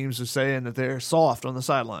 Other teams are saying that they're soft on the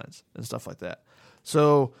sidelines and stuff like that.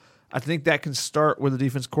 So I think that can start with the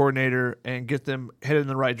defense coordinator and get them headed in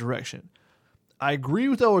the right direction. I agree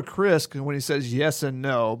with Chris when he says yes and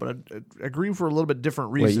no, but I agree for a little bit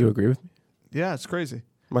different reason. Wait, you agree with me? Yeah, it's crazy.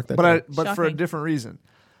 Mark that down. But for a Shocking. different reason.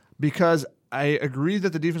 Because I agree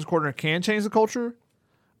that the defense coordinator can change the culture.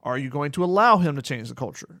 Are you going to allow him to change the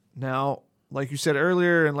culture? Now, like you said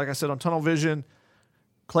earlier, and like I said on Tunnel Vision,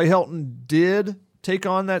 Clay Helton did take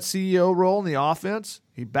on that CEO role in the offense.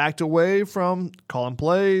 He backed away from calling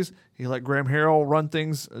plays. He let Graham Harrell run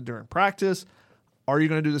things during practice. Are you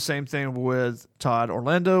going to do the same thing with Todd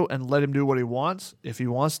Orlando and let him do what he wants? If he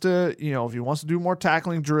wants to, do more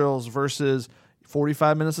tackling drills versus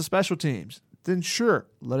 45 minutes of special teams, then sure,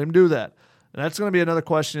 let him do that. And that's going to be another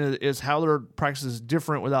question: is how their practice is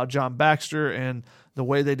different without John Baxter and the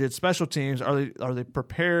way they did special teams. Are they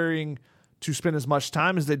preparing to spend as much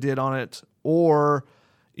time as they did on it, or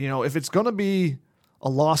if it's going to be a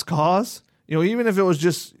lost cause, even if it was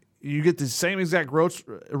just you get the same exact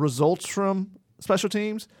results from special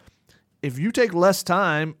teams, if you take less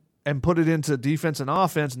time and put it into defense and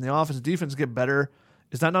offense, and the offense and defense get better,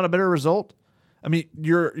 is that not a better result? I mean,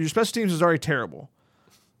 your special teams is already terrible.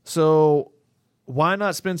 So why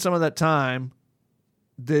not spend some of that time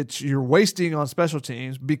that you're wasting on special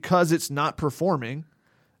teams because it's not performing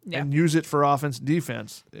and use it for offense and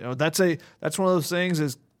defense? That's one of those things,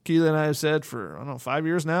 as Keely and I have said for 5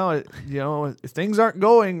 years now. If things aren't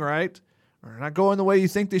going right or not going the way you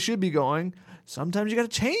think they should be going, sometimes you got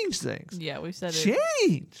to change things. Yeah, we've said it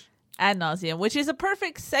Change. ad nauseum, which is a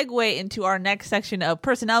perfect segue into our next section of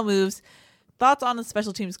personnel moves. Thoughts on the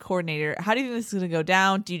special teams coordinator. How do you think this is going to go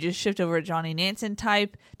down? Do you just shift over a Johnny Nansen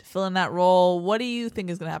type to fill in that role? What do you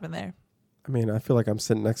think is going to happen there? I mean, I feel like I'm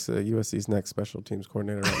sitting next to USC's next special teams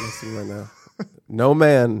coordinator right next to me right now. No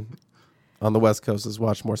man on the West Coast has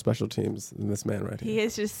watched more special teams than this man right He here.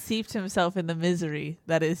 has just seeped himself in the misery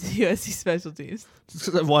that is USC special teams. Just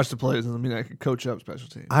because I've watched the plays doesn't mean I can coach up special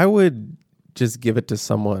teams. I would just give it to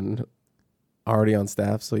someone already on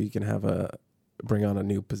staff so you can bring on a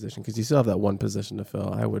new position, because you still have that one position to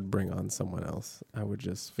fill. I would bring on someone else. I would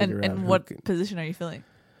just figure out. And what position are you filling?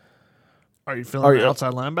 Are you filling an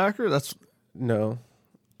outside linebacker? No,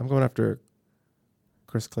 I'm going after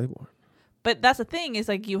Chris Claiborne. But that's the thing, is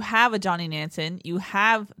like you have a Johnny Nansen, you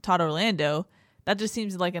have Todd Orlando. That just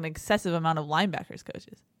seems like an excessive amount of linebackers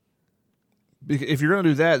coaches. If you're going to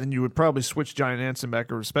do that, then you would probably switch Johnny Nansen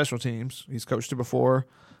back over to special teams. He's coached it before,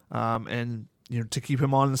 and to keep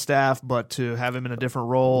him on the staff, but to have him in a different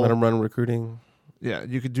role. Let him run recruiting. Yeah,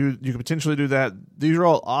 you could potentially do that. These are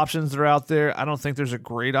all options that are out there. I don't think there's a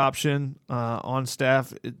great option on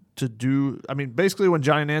staff to do. I mean, basically, when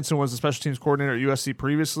Johnny Nansen was the special teams coordinator at USC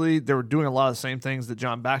previously, they were doing a lot of the same things that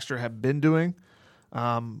John Baxter had been doing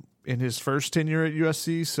in his first tenure at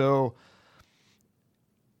USC. So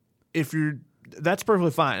that's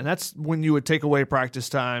perfectly fine, and that's when you would take away practice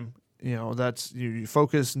time. That's you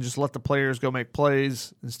focus and just let the players go make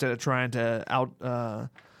plays instead of trying to out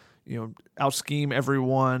scheme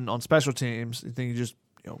everyone on special teams. I think you just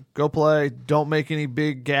go play, don't make any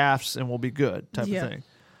big gaffes, and we'll be good type of thing.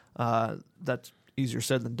 That's easier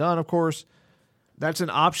said than done, of course. That's an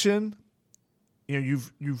option.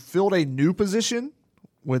 You've filled a new position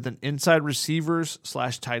with an inside receivers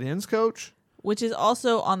 / tight ends coach, Which is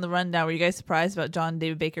also on the rundown. Were you guys surprised about John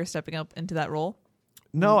David Baker stepping up into that role?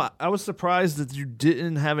 No, I was surprised that you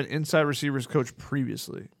didn't have an inside receivers coach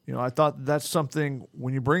previously. I thought that's something,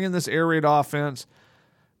 when you bring in this air raid offense,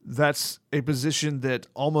 that's a position that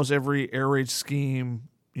almost every air raid scheme,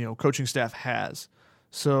 coaching staff has.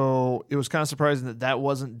 So it was kind of surprising that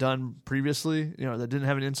wasn't done previously. That didn't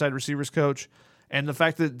have an inside receivers coach. And the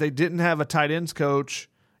fact that they didn't have a tight ends coach,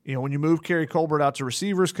 when you move Kerry Colbert out to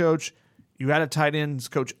receivers coach, you had a tight ends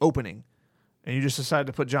coach opening, and you just decided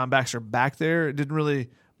to put John Baxter back there. It didn't really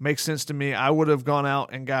make sense to me. I would have gone out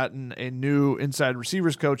and gotten a new inside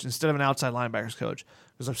receivers coach instead of an outside linebackers coach.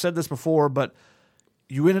 Because I've said this before, but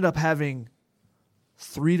you ended up having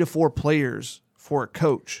 3 to 4 players for a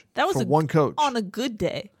coach. That was for one coach on a good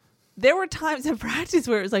day. There were times in practice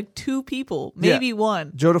where it was like 2 people, maybe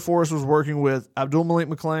one. Joe DeForest was working with Abdul Malik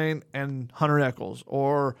McClain and Hunter Echols,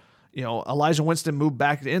 or Elijah Winston moved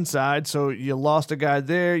back to inside, so you lost a guy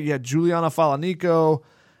there. You had Juliana Falanico,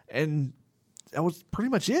 and that was pretty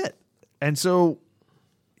much it. And so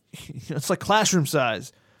it's like classroom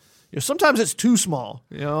size. Sometimes it's too small.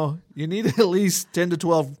 You need at least 10 to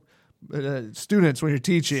 12 students when you're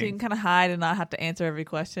teaching. So you can kind of hide and not have to answer every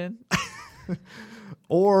question.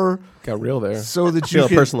 Or Got real there. so that I feel you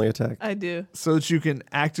can personally attacked. I do. so that you can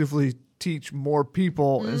actively teach more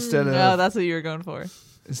people instead of No, that's what you were going for.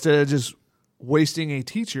 just wasting a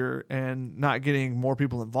teacher and not getting more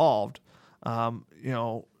people involved. I'm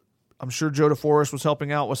sure Joe DeForest was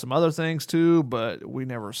helping out with some other things too, but we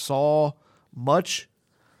never saw much.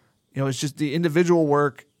 It's just the individual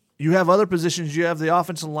work. You have other positions. You have the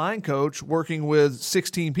offensive line coach working with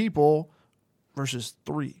 16 people versus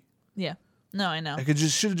 3. Yeah. No, I know.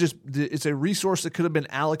 It's a resource that could have been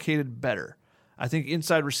allocated better. I think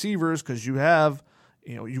inside receivers, because you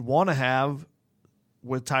want to have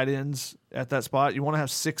with tight ends at that spot, you want to have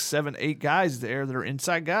 6, 7, 8 guys there that are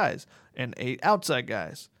inside guys and 8 outside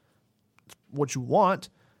guys. What you want,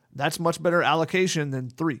 that's much better allocation than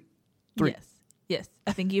 3. Yes.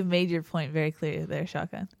 I think you've made your point very clear there,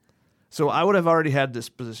 Shotgun. So I would have already had this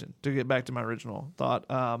position, to get back to my original thought.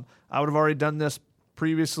 I would have already done this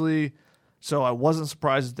previously, so I wasn't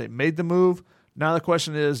surprised that they made the move. Now the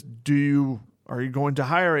question is, are you going to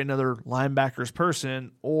hire another linebackers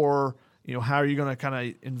person, or how are you going to kind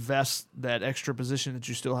of invest that extra position that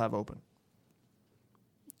you still have open?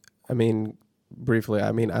 I mean, briefly, I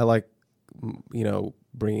like,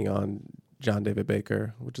 bringing on John David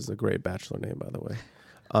Baker, which is a great bachelor name, by the way,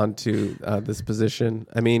 onto this position.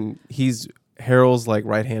 I mean, he's Harrell's like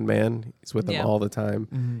right-hand man. He's with him all the time.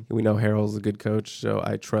 Mm-hmm. We know Harrell's a good coach, so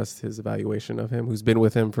I trust his evaluation of him, who's been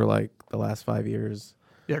with him for like the last 5 years.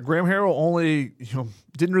 Yeah, Graham Harrell only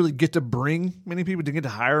didn't really get to bring many people, didn't get to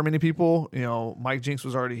hire many people. Mike Jinks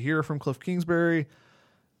was already here from Cliff Kingsbury.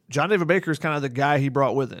 John David Baker is kind of the guy he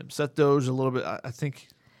brought with him. Seth Doge a little bit, I think.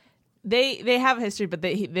 They have a history, but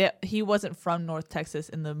he wasn't from North Texas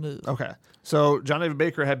in the move. Okay, so John David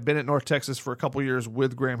Baker had been at North Texas for a couple years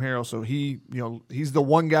with Graham Harrell, so he's the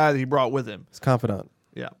one guy that he brought with him. He's confidant.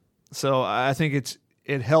 Yeah, so I think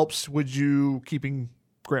it helps with you keeping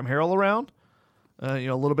Graham Harrell around, a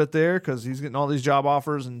little bit there, because he's getting all these job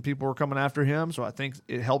offers and people are coming after him. So I think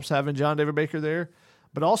it helps having John David Baker there,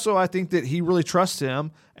 but also I think that he really trusts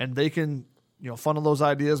him, and they can funnel those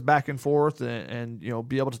ideas back and forth and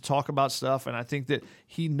be able to talk about stuff. And I think that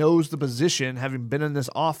he knows the position, having been in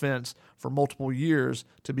this offense for multiple years,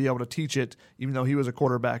 to be able to teach it, even though he was a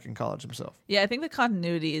quarterback in college himself. Yeah, I think the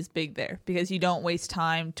continuity is big there, because you don't waste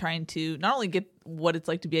time trying to not only get what it's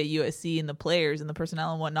like to be at USC and the players and the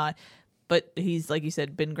personnel and whatnot, but he's, like you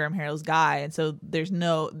said, been Graham Harrell's guy. And so there's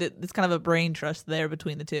it's kind of a brain trust there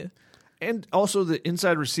between the two. And also the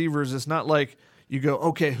inside receivers, it's not like you go,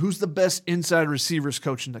 okay, who's the best inside receivers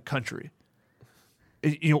coach in the country?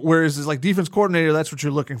 Whereas it's like defense coordinator, that's what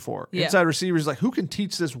you're looking for. Yeah. Inside receivers, like, who can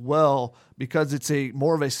teach this well, because it's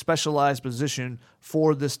more of a specialized position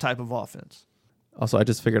for this type of offense. Also, I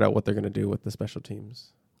just figured out what they're going to do with the special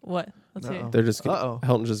teams. What? Let's hear. They're just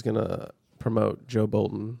Helton's just going to promote Joe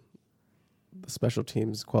Bolton, the special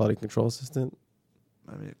teams quality control assistant.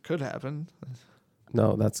 I mean, it could happen.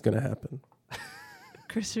 No, that's going to happen.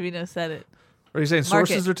 Chris Trevino said it. Are you saying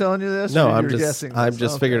sources are telling you this? No, I'm just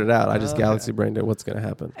figured it out. I just galaxy brained it. What's going to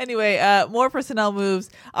happen? Anyway, more personnel moves.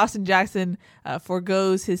 Austin Jackson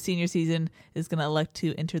forgoes his senior season, is going to elect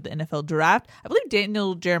to enter the NFL draft. I believe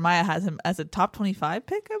Daniel Jeremiah has him as a top 25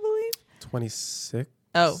 pick, I believe. 26,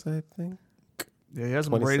 I think. Yeah, he has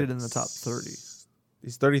him rated in the top 30.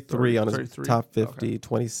 He's 33 on his 33. top 50,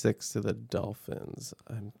 26 to the Dolphins.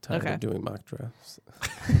 I'm tired of doing mock drafts.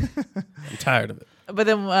 I'm tired of it. But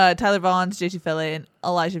then Tyler Vaughns, J.T. Fele, and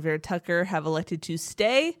Elijah Vera Tucker have elected to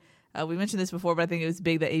stay. We mentioned this before, but I think it was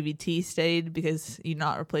big that AVT stayed, because you're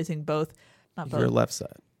not replacing both. Your left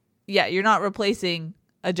side. Yeah, you're not replacing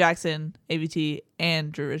a Jackson, AVT,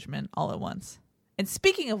 and Drew Richmond all at once. And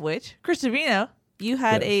speaking of which, Chris Trevino, you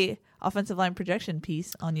had a offensive line projection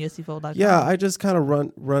piece on USCFootball.com. Yeah, I just kind of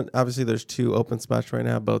run. Obviously, there's 2 open spots right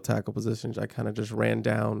now, both tackle positions. I kind of just ran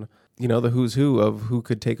down, the who's who of who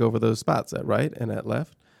could take over those spots at right and at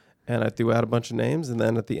left. and I threw out a bunch of names, and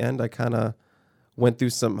then at the end I kind of went through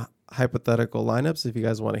some hypothetical lineups. If you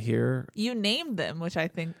guys want to hear, You named them, which I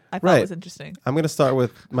thought Right. was interesting. I'm going to start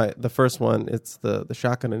with the first one. It's the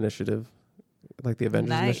Shotgun Initiative, like the Avengers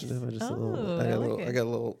Nice. Initiative. I I got a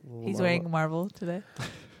little. He's wearing Marvel today.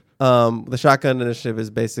 The Shotgun Initiative is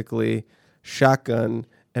basically Shotgun,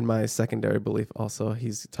 and my secondary belief also,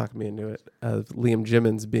 he's talked me into it, of Liam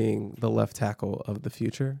Jimmons being the left tackle of the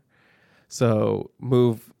future. So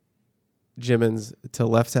move Jimmons to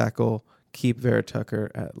left tackle, keep Vera Tucker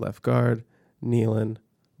at left guard, Nealon.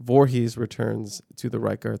 Voorhees returns to the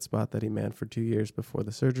right guard spot that he manned for 2 years before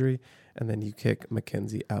the surgery, and then you kick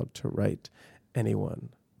McKenzie out to right. Anyone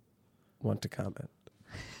want to comment?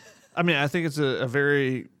 I mean, I think it's a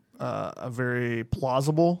very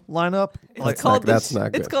plausible lineup. It's called the, that's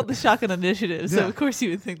not It's good. called the Shotgun Initiative, so Yeah. of course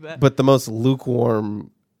you would think that. But the most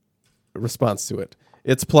lukewarm response to it.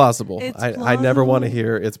 It's plausible. It's I never want to plausible.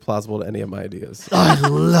 hear it's plausible to any of my ideas. I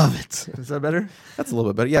love it. Is that better? That's a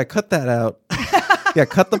little bit better. Yeah, cut that out. Yeah,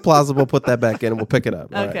 cut the plausible, put that back in, and we'll pick it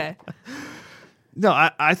up. All right. Okay. No,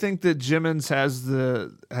 I think that Jimmons has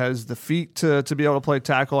the feet to be able to play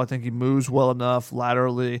tackle. I think he moves well enough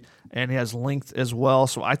laterally, and he has length as well.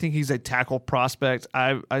 So I think he's a tackle prospect.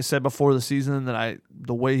 I said before the season that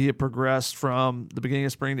the way he had progressed from the beginning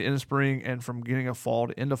of spring to end of spring, and from beginning of fall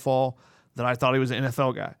to end of fall, that I thought he was an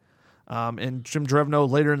NFL guy. And Jim Drevno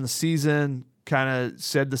later in the season kind of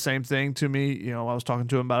said the same thing to me. You know, I was talking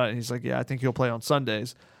to him about it, and he's like, "Yeah, I think he'll play on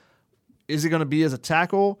Sundays." Is he going to be as a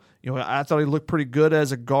tackle? You know, I thought he looked pretty good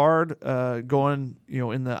as a guard going,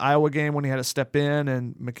 in the Iowa game when he had to step in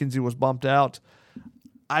and McKenzie was bumped out.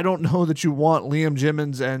 I don't know that you want Liam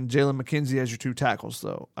Jimmons and Jalen McKenzie as your two tackles,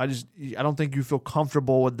 though. I don't think you feel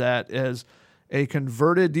comfortable with that as a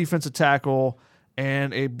converted defensive tackle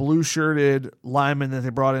and a blue-shirted lineman that they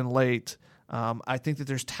brought in late. I think that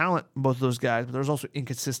there's talent in both of those guys, but there's also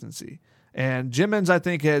inconsistency. And Jimmons, I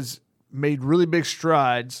think, has made really big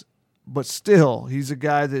strides, but still, he's a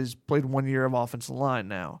guy that has played 1 year of offensive line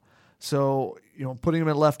now. So, putting him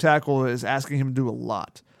at left tackle is asking him to do a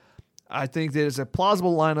lot. I think that it's a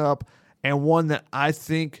plausible lineup and one that I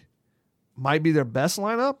think might be their best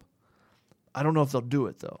lineup. I don't know if they'll do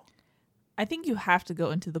it, though. I think you have to go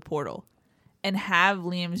into the portal and have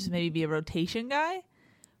Liam just maybe be a rotation guy.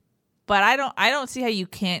 But I don't see how you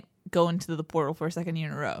can't go into the portal for a second year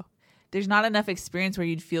in a row. There's not enough experience where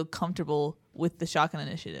you'd feel comfortable with the Shotgun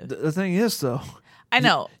Initiative. The thing is, though, I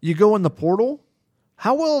know. you go in the portal,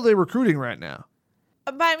 how well are they recruiting right now?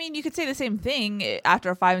 But I mean, you could say the same thing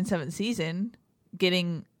after a 5-7 season.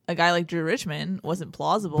 Getting a guy like Drew Richmond wasn't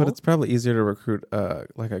plausible. But it's probably easier to recruit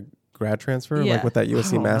like a grad transfer, Yeah. like with that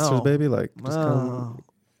USC don't Masters know. baby. Like, just come.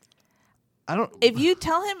 I don't. If you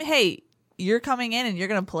tell him, hey, you're coming in and you're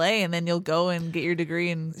going to play, and then you'll go and get your degree.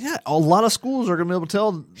 And Yeah, a lot of schools are going to be able to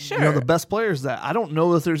tell Sure. the best players that. I don't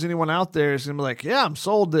know if there's anyone out there who's going to be like, yeah, I'm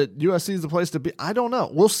sold that USC is the place to be. I don't know.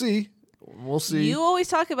 We'll see. We'll see. you always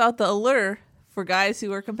talk about the allure for guys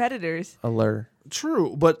who are competitors. Allure.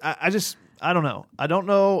 True, but I don't know. I don't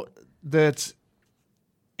know that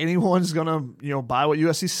anyone's going to buy what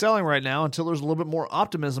USC's selling right now until there's a little bit more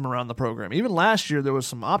optimism around the program. Even last year there was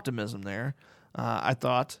some optimism there. I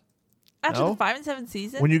thought After No. the 5-7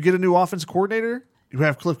 season, when you get a new offensive coordinator, you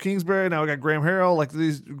have Cliff Kingsbury. Now we got Graham Harrell. Like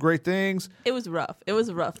these great things. it was rough. It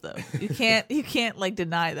was rough though. You can't like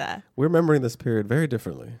deny that. We're remembering this period very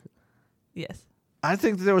differently. Yes. I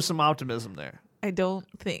think that there was some optimism there. I don't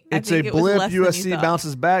think It's I think a it was blip. less than you USC thought.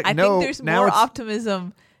 bounces back. I No, think there's now more it's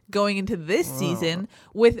optimism going into this season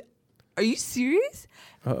with. Are you serious?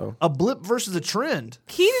 Uh-oh. a blip versus a trend.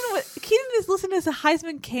 Keaton is listed as a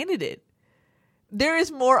Heisman candidate. There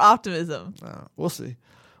is more optimism. We'll see.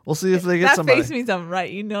 We'll see if they get That somebody. face means I'm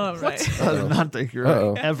right. You know I'm right. I do not think you're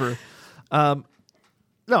Uh-oh. right ever.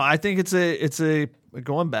 No, I think it's a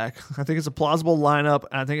going back. I think it's a plausible lineup.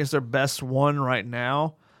 And I think it's their best one right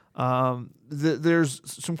now. There's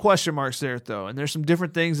some question marks there though, and there's some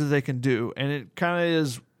different things that they can do, and it kind of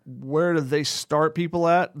is where do they start people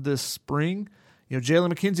at this spring?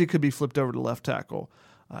 Jalen McKenzie could be flipped over to left tackle.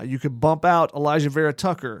 You could bump out Elijah Vera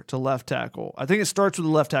Tucker to left tackle. I think it starts with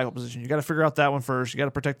the left tackle position. You got to figure out that one first. You got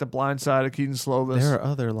to protect the blind side of Keaton Slovis. There are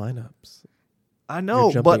other lineups. I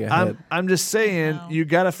know, You're but jumping ahead. I'm just saying I know. you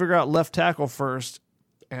got to figure out left tackle first.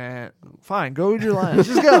 And fine, go with your line.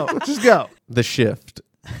 Just go. The shift.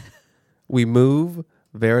 We move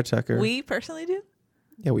Vera Tucker. We personally do.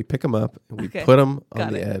 Yeah, we pick him up and we Okay. put him on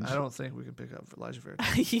Got the it. edge. I don't think we can pick up Elijah Vera.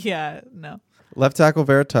 Yeah, no. Left tackle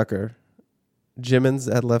Vera Tucker, Jimmons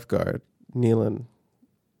at left guard, Nealon,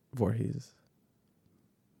 Voorhees,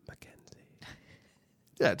 McKenzie.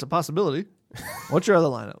 Yeah, it's a possibility. What's your other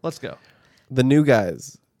lineup? Let's go. The new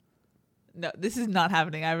guys: No, this is not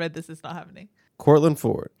happening. I read this is not happening. Cortland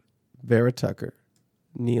Ford, Vera Tucker,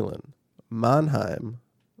 Nealon, Monheim,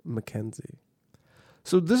 McKenzie.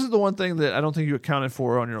 So this is the one thing that I don't think you accounted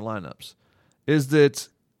for on your lineups, is that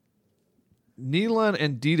Nealon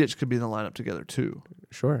and Dedich could be in the lineup together too.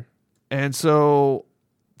 Sure. And so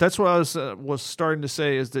that's what I was starting to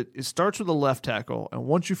say, is that it starts with the left tackle, and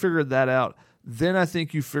once you figure that out, then I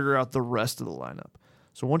think you figure out the rest of the lineup.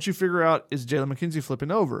 So once you figure out, is Jalen McKenzie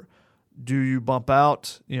flipping over? Do you bump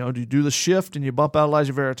out, do you do the shift and you bump out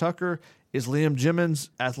Elijah Vera Tucker? Is Liam Jimmons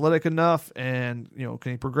athletic enough and,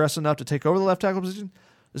 can he progress enough to take over the left tackle position?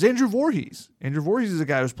 Is Andrew Voorhees. Andrew Voorhees is a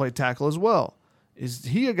guy who's played tackle as well. Is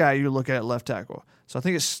he a guy you look at left tackle? So I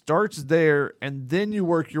think it starts there, and then you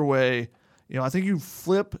work your way. I think you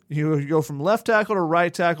flip, you go from left tackle to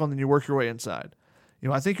right tackle, and then you work your way inside.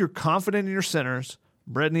 I think you're confident in your centers.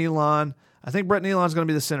 Brett Nealon. I think Brett Nealon is going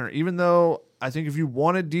to be the center, even though I think if you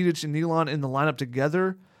wanted Dedich and Nealon in the lineup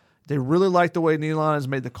together, they really like the way Nealon has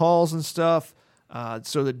made the calls and stuff.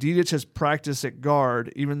 So that Dedich has practiced at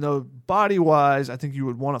guard, even though body-wise, I think you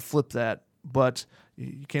would want to flip that, but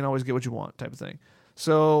you can't always get what you want type of thing.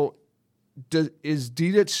 So is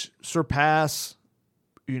Dedich surpass,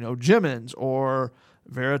 Jimmons or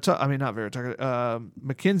McKenzie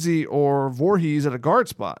or Voorhees at a guard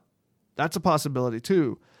spot? That's a possibility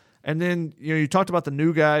too. And then, you talked about the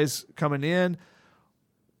new guys coming in.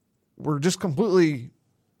 We're just completely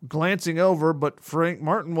glancing over, but Frank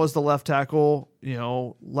Martin was the left tackle,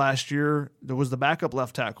 last year. There was the backup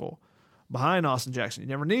left tackle behind Austin Jackson. You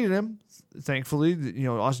never needed him. Thankfully,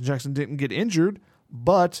 Austin Jackson didn't get injured,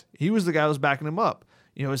 but he was the guy that was backing him up.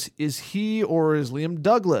 Is he or is Liam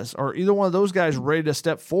Douglas or either one of those guys ready to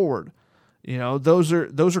step forward? Those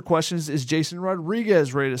are questions. Is Jason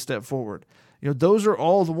Rodriguez ready to step forward? Those are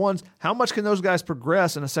all the ones. How much can those guys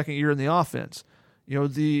progress in a second year in the offense?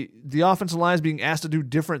 The offensive line is being asked to do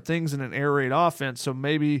different things in an air raid offense, so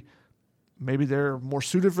maybe they're more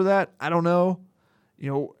suited for that. I don't know.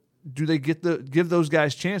 Do they give those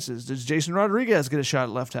guys chances? Does Jason Rodriguez get a shot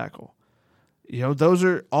at left tackle? Those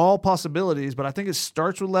are all possibilities, but I think it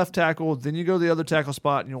starts with left tackle, then you go to the other tackle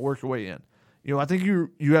spot and you'll work your way in. I think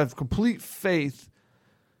you have complete faith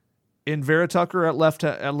in Vera Tucker at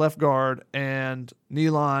left guard and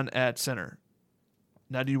Nealon at center.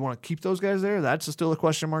 Now, do you want to keep those guys there? That's still a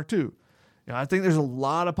question mark too. I think there's a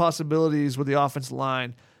lot of possibilities with the offensive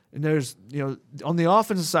line, and there's on the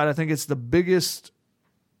offensive side, I think it's the biggest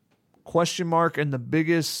question mark and the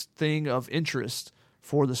biggest thing of interest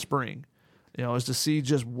for the spring. Is to see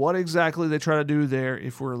just what exactly they try to do there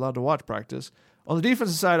if we're allowed to watch practice. On the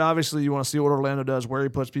defensive side, obviously, you want to see what Orlando does, where he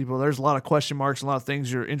puts people. There's a lot of question marks, a lot of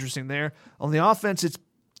things that are interesting there. On the offense, it's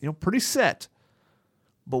pretty set.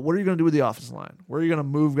 But what are you going to do with the offensive line? Where are you going to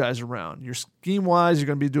move guys around? Your scheme-wise, you're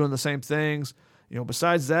going to be doing the same things.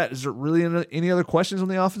 Besides that, is there really any other questions on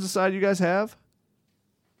the offensive side you guys have?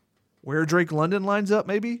 Where Drake London lines up,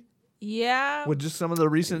 maybe? Yeah. With just some of the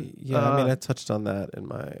recent... Yeah, I touched on that in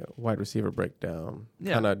my wide receiver breakdown.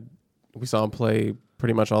 Yeah. We saw him play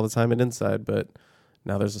pretty much all the time at inside, but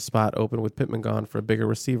now there's a spot open with Pittman gone for a bigger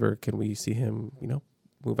receiver. Can we see him,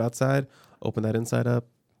 move outside, open that inside up?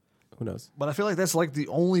 Who knows? But I feel like that's like the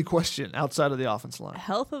only question outside of the offensive line.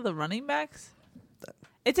 Health of the running backs?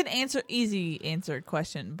 It's an easy answer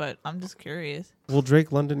question, but I'm just curious. Will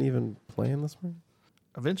Drake London even play in this spring?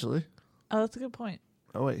 Eventually. Oh, that's a good point.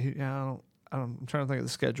 Oh, wait. I'm trying to think of the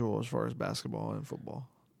schedule as far as basketball and football.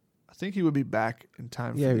 I think he would be back in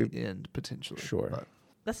time for the end, potentially. Sure. But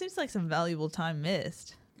That seems like some valuable time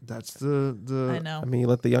missed. that's the I know. You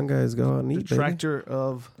let the young guys go out and eat, baby. detractor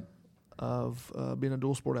of being a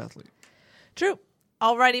dual sport athlete. True.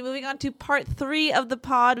 Alrighty, moving on to part 3 of the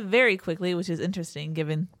pod very quickly, which is interesting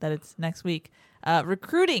given that it's next week.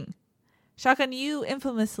 Recruiting. Shotgun, you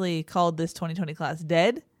infamously called this 2020 class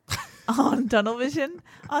dead on Tunnel Vision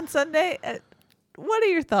on Sunday. What are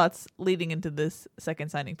your thoughts leading into this second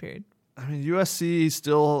signing period? USC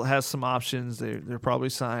still has some options. They're probably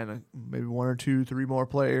signing maybe 1 or 2, 3 more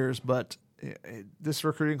players, but this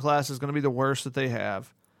recruiting class is going to be the worst that they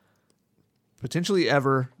have. Potentially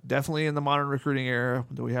ever, definitely in the modern recruiting era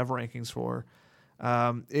that we have rankings for.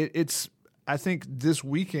 I think this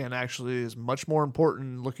weekend actually is much more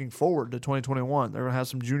important looking forward to 2021. They're going to have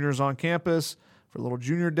some juniors on campus for a little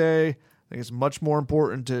junior day. I think it's much more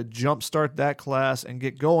important to jumpstart that class and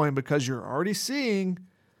get going because you're already seeing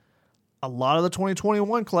a lot of the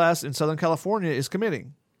 2021 class in Southern California is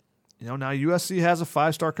committing. Now USC has a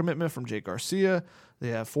 5-star commitment from Jake Garcia. They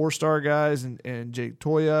have 4-star guys and Jake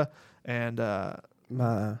Toya and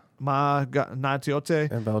Natiote.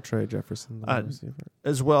 And Valtre Jefferson, the receiver.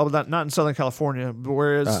 As well, but not in Southern California.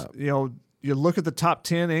 Whereas, you look at the top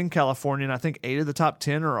 10 in California, and I think 8 of the top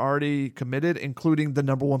 10 are already committed, including the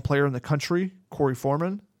number 1 player in the country, Corey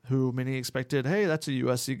Foreman, who many expected, hey, that's a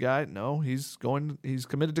USC guy. No, he's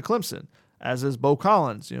committed to Clemson, as is Bo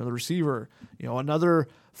Collins, the receiver. Another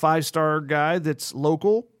 5-star guy that's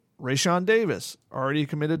local, Rayshawn Davis, already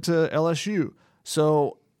committed to LSU.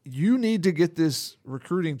 So you need to get this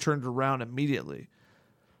recruiting turned around immediately,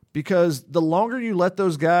 because the longer you let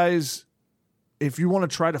those guys, if you want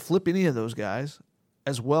to try to flip any of those guys,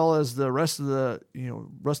 as well as the rest of the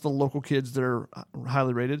local kids that are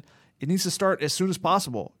highly rated, it needs to start as soon as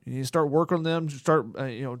possible. You need to start working on them, start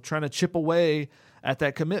trying to chip away at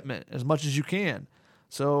that commitment as much as you can.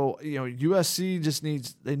 So USC just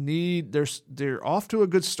they're off to a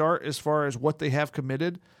good start as far as what they have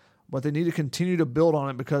committed, but they need to continue to build on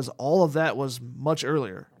it, because all of that was much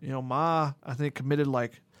earlier. Ma, I think, committed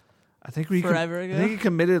forever ago. I think he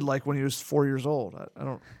committed when he was 4 years old. I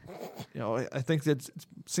don't, I think that it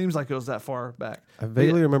seems like it was that far back. I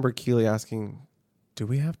vaguely remember Keely asking, "Do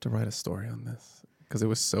we have to write a story on this?" Because it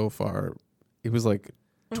was so far. It was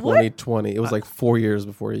 2020. What? It was 4 years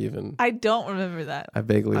before he even. I don't remember that. I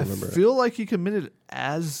vaguely remember. I feel like he committed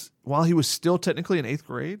while he was still technically in 8th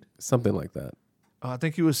grade. Something like that. I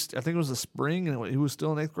think it was the spring, and he was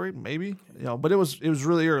still in 8th grade, maybe. But it was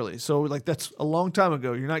really early. So that's a long time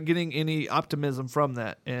ago. You're not getting any optimism from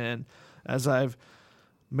that. And as I've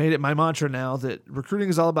made it my mantra now, that recruiting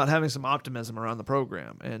is all about having some optimism around the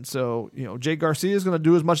program. And so, Jay Garcia is going to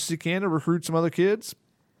do as much as he can to recruit some other kids,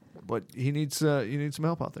 but you need some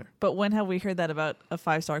help out there. But when have we heard that about a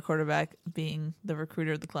 5-star quarterback being the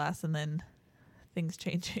recruiter of the class and then things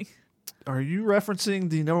changing? Are you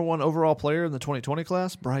referencing the number 1 overall player in the 2020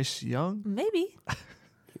 class, Bryce Young? Maybe.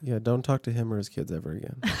 Yeah, don't talk to him or his kids ever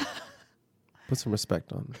again. Put some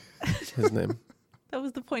respect on his name. That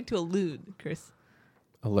was the point to allude, Chris.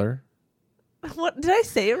 Allure? What, did I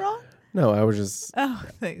say it wrong? No, I was just. Oh,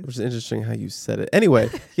 thanks. It was interesting how you said it.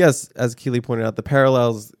 Anyway, yes, as Keely pointed out, the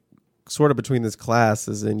parallels sort of between this class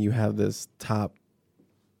is in you have this top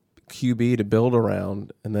QB to build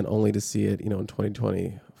around, and then only to see it, in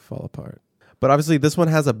 2020 fall apart. But obviously, this one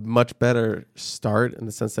has a much better start in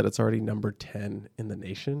the sense that it's already number 10 in the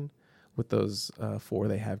nation with those 4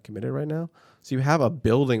 they have committed right now. So you have a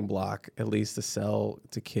building block at least to sell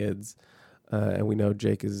to kids. And we know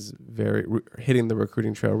Jake is hitting the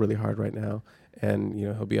recruiting trail really hard right now. And,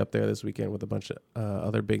 he'll be up there this weekend with a bunch of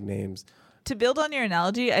other big names. To build on your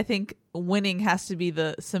analogy, I think winning has to be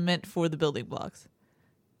the cement for the building blocks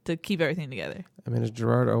to keep everything together. I mean, as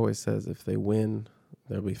Gerard always says, if they win,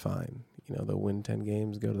 they'll be fine. They'll win 10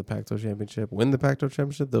 games, go to the Pac-12 championship, win the Pac-12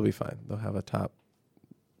 championship, they'll be fine. They'll have a top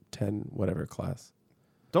 10 whatever class.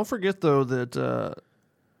 Don't forget, though, that,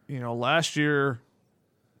 last year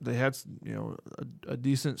they had, a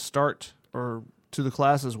decent start to the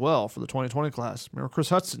class as well for the 2020 class. Remember, Chris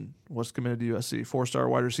Hudson was committed to USC, 4-star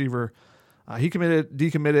wide receiver. He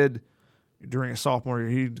decommitted during a sophomore year.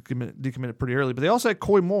 He decommitted pretty early. But they also had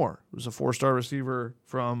Coy Moore, who was a 4-star receiver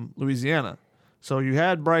from Louisiana. So you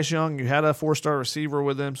had Bryce Young, you had a 4-star receiver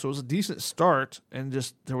with him, so it was a decent start, and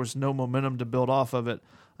just there was no momentum to build off of it,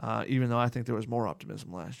 even though I think there was more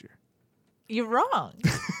optimism last year. You're wrong.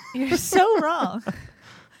 You're so wrong.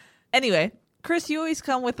 Anyway, Chris, you always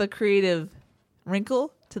come with a creative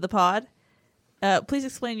wrinkle to the pod. Please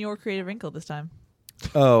explain your creative wrinkle this time.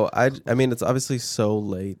 Oh, I mean, it's obviously so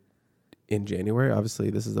late in January. Obviously,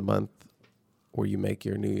 this is a month where you make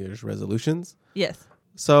your New Year's resolutions. Yes.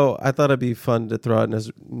 So I thought it'd be fun to throw out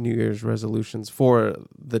as New Year's resolutions for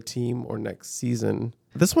the team or next season.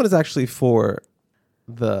 This one is actually for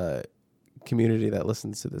the community that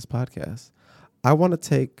listens to this podcast. I want to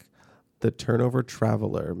take the turnover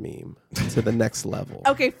traveler meme to the next level.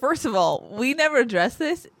 Okay, first of all, we never addressed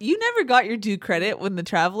this. You never got your due credit when the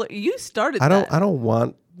traveler. You started. I don't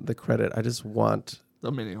want the credit. I just want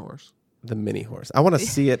the mini horse. The mini horse. I want to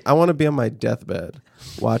see it. I want to be on my deathbed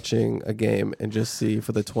watching a game and just see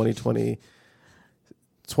for the 2020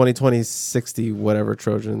 60 whatever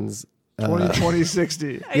Trojans. 2020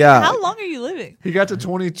 60. Yeah. How long are you living? He got to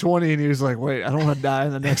 2020 and he was like, "Wait, I don't want to die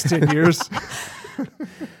in the next 10 years."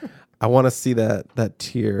 I want to see that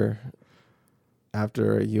tear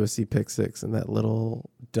after a USC pick 6 and that little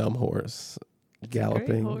dumb horse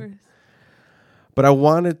galloping. Great horse. But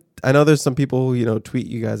I know there's some people who, tweet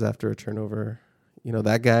you guys after a turnover.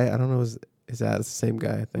 That guy, I don't know, is that the same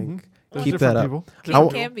guy, I think. Mm-hmm. Keep that up. Can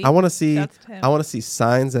I want to see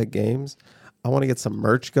signs at games. I want to get some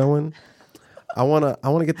merch going. I want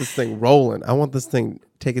to get this thing rolling. I want this thing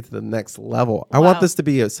take it to the next level. I want this to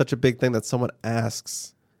be such a big thing that someone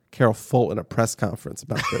asks Carol Folt in a press conference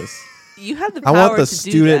about this. You have the power I want the to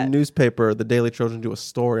do student that. newspaper, the Daily Trojan, to do a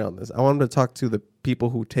story on this. I want them to talk to the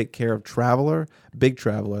people who take care of Traveler, Big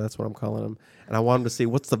Traveler, that's what I'm calling them. And I want them to see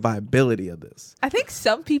what's the viability of this. I think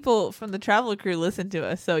some people from the Traveler crew listen to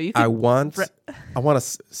us, so you can I want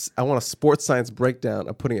a sports science breakdown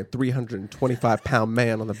of putting a 325-pound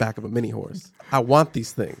man on the back of a mini horse. I want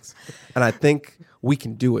these things, and I think we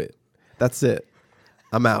can do it. That's it.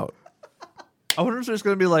 I'm out. I wonder if there's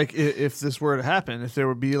going to be like, if this were to happen, if there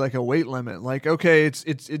would be like a weight limit. Like, okay,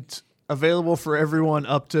 it's available for everyone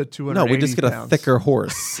up to 280 No, we just get pounds. a thicker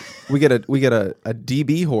horse. we get a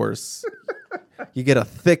DB horse. You get a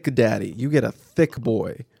thick daddy. You get a thick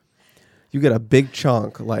boy. You get a big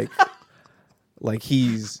chunk like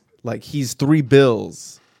he's 3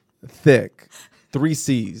 bills thick, 3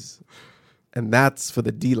 C's, and that's for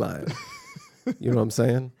the D line. You know what I'm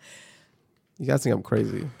saying? You guys think I'm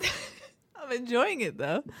crazy? I'm enjoying it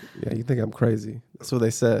though. Yeah, you think I'm crazy? That's what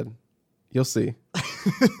they said. You'll see.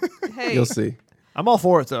 Hey, You'll see. I'm all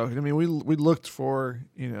for it though. I mean, we looked for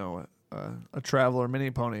a Traveler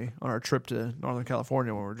mini pony on our trip to Northern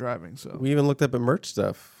California when we were driving. So We even looked up at merch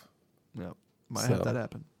stuff. yeah, might have So- that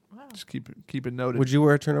happen. Just keep it noted. Would you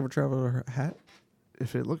wear a Turnover Traveler hat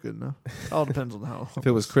if it looked good enough? All depends on how. if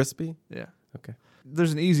it was crispy? Yeah. Okay.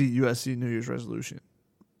 There's an easy USC New Year's resolution: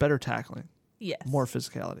 better tackling, yes, more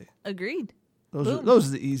physicality. agreed. Those Boom. are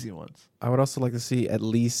the easy ones. I would also like to see at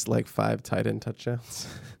least like 5 tight end touchdowns.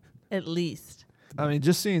 At least. I mean,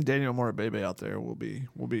 just seeing Daniel Morabebe out there will be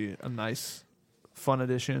a nice, fun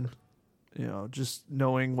addition. Just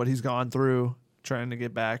knowing what he's gone through, trying to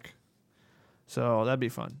get back. So that'd be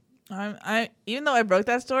fun. I even though I broke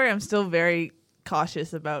that story, I'm still very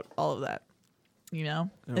cautious about all of that. It'll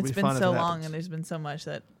It's be been fun if so it long, happens. and there's been so much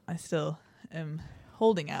that I still am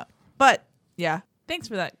holding out. But yeah, thanks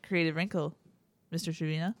for that creative wrinkle, Mr.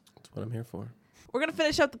 Trevino. That's what I'm here for. We're going to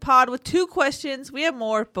finish up the pod with 2 questions. We have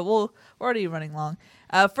more, but we're already running long.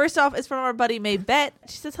 First off is from our buddy Maybette.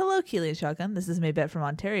 She says, hello, Keely and Shotgun. This is Maybette from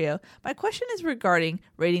Ontario. My question is regarding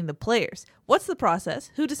rating the players. What's the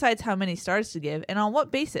process? Who decides how many stars to give? And on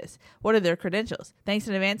what basis? What are their credentials? Thanks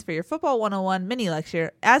in advance for your Football 101 mini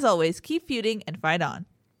lecture. As always, keep feuding and fight on.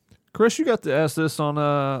 Chris, you got to ask this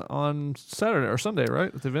on Saturday or Sunday,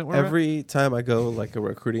 right? At the event. Every time I go like a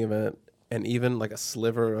recruiting event, and even like a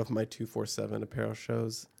sliver of my 247 apparel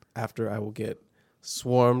shows, after I will get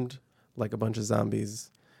swarmed like a bunch of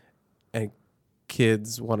zombies, and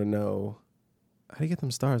kids want to know, how do you get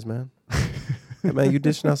them stars, man? Hey, man, you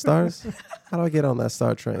dishing out stars? How do I get on that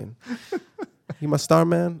star train? You my star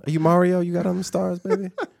man? Are you Mario? You got on them stars,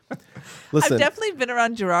 baby? Listen, I've definitely been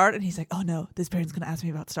around Gerard, and he's like, oh no, this parent's going to ask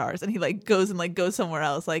me about stars. And he goes somewhere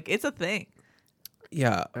else. Like, it's a thing.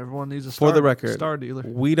 yeah. Everyone needs a For the record, star dealer.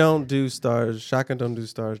 we don't do stars. Shotgun don't do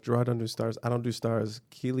stars. Gerard don't do stars. I don't do stars.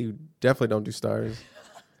 Keely definitely don't do stars.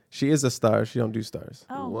 She is a star. She don't do stars.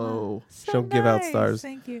 Oh, Whoa. wow. So She don't give out nice. stars.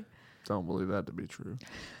 Thank you. Don't believe that to be true.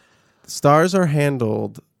 Stars are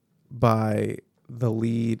handled by the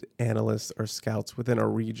lead analysts or scouts within a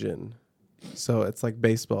region. So it's like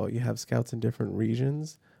baseball. You have scouts in different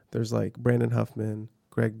regions. There's like Brandon Huffman,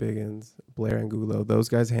 Greg Biggins, Blair Angulo. Those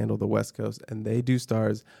guys handle the West Coast, and they do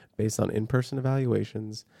stars based on in-person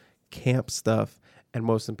evaluations, camp stuff, and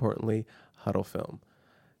most importantly, huddle film.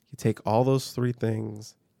 You take all those 3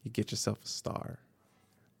 things, you get yourself a star.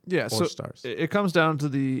 Yeah, Or so stars. it comes down to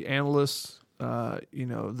the analysts,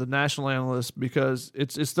 the national analysts, because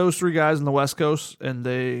it's those 3 guys on the West Coast, and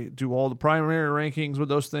they do all the primary rankings with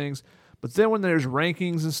those things. But then when there's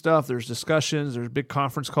rankings and stuff, there's discussions, there's big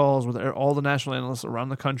conference calls with all the national analysts around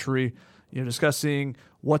the country, discussing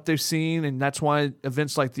what they've seen, and that's why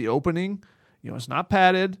events like the opening, it's not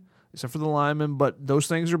padded except for the linemen, but those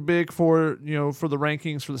things are big for for the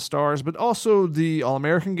rankings for the stars, but also the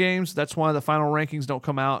All-American games. That's why the final rankings don't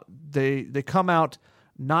come out. They come out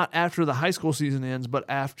not after the high school season ends, but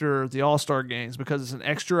after the All-Star games, because it's an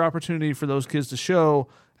extra opportunity for those kids to show,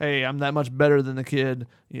 hey, I'm that much better than the kid,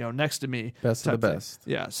 next to me. Best of the type thing. best.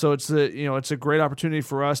 Yeah, so it's a great opportunity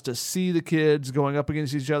for us to see the kids going up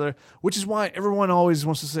against each other, which is why everyone always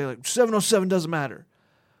wants to say like 707 doesn't matter.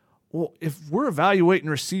 Well, if we're evaluating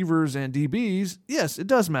receivers and DBs, yes, it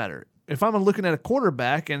does matter. If I'm looking at a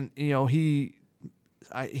quarterback and he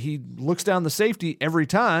looks down the safety every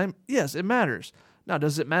time, yes, it matters. Now,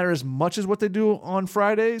 does it matter as much as what they do on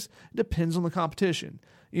Fridays? It depends on the competition.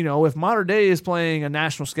 If Mater Dei is playing a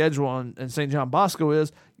national schedule and St. John Bosco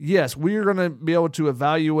is, yes, we're going to be able to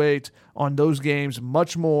evaluate on those games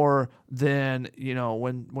much more than,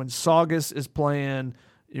 when Saugus is playing,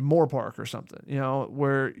 in Moore Park or something,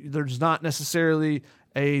 where there's not necessarily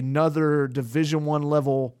another Division I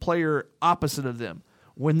level player opposite of them.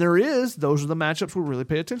 When there is, those are the matchups we really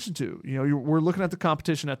pay attention to. We're looking at the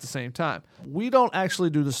competition at the same time. We don't actually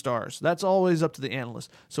do the stars. That's always up to the analysts.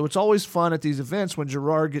 So it's always fun at these events when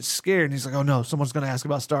Gerard gets scared and he's like, oh no, someone's going to ask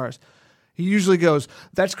about stars. He usually goes,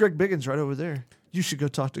 that's Greg Biggins right over there. You should go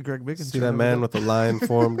talk to Greg Biggins. See that man with the line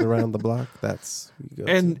formed around the block? That's who you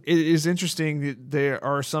go And to. it is interesting that there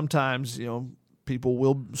are sometimes, people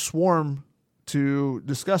will swarm to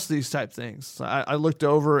discuss these type things. So I looked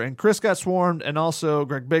over, and Chris got swarmed, and also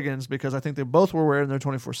Greg Biggins, because I think they both were wearing their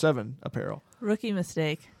 24/7 apparel. Rookie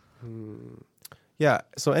mistake. Yeah,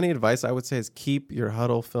 so any advice I would say is keep your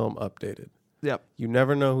huddle film updated. Yep. You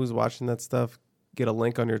never know who's watching that stuff. Get a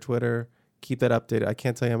link on your Twitter. Keep that updated. I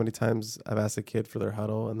can't tell you how many times I've asked a kid for their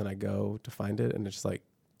huddle, and then I go to find it, and it's like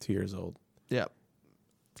 2 years old. Yep.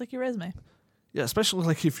 It's like your resume. Yeah, especially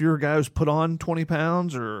like if you're a guy who's put on 20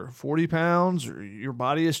 pounds or 40 pounds, or your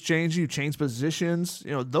body is changing, you change positions,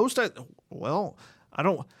 those type. Well,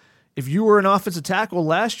 if you were an offensive tackle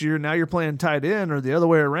last year, now you're playing tight end, or the other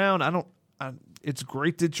way around. It's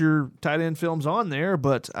great that your tight end film's on there,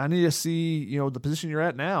 but I need to see, the position you're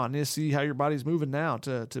at now. I need to see how your body's moving now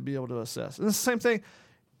to be able to assess. And it's the same thing.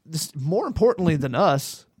 More importantly than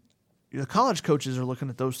us, the college coaches are looking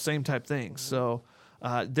at those same type things. So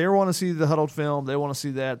they want to see the huddled film. They want to see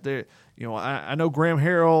that. I know Graham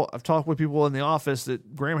Harrell. I've talked with people in the office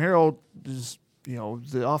that Graham Harrell is,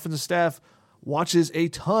 the offensive staff watches a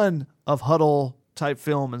ton of huddle type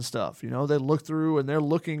film and stuff. They look through and they're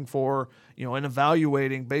looking for, and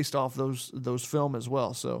evaluating based off those film as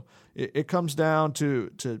well. So it comes down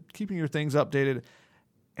to keeping your things updated,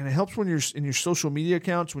 and it helps when you're in your social media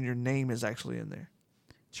accounts when your name is actually in there.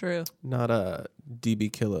 True. Not a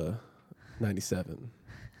DB Killer 97.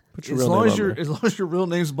 Put your As real long name as on your there. as long as your real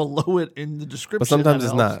name's below it in the description. But sometimes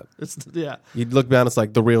that it's helps. not. It's yeah. You'd look down, it's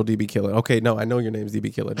like the real DB Killer. Okay, no, I know your name's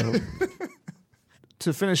DB Killer. Don't.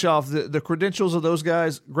 To finish off, the credentials of those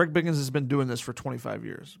guys, Greg Biggins has been doing this for 25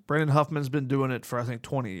 years. Brandon Huffman's been doing it for, I think,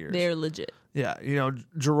 20 years. They're legit. Yeah,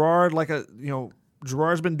 Gerard,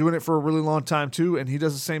 Gerard's been doing it for a really long time too, and he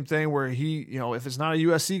does the same thing where he, if it's not a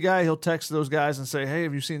USC guy, he'll text those guys and say, hey,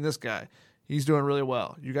 have you seen this guy? He's doing really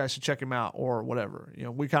well. You guys should check him out or whatever.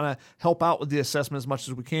 We kind of help out with the assessment as much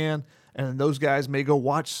as we can, and those guys may go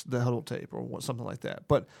watch the huddle tape or something like that.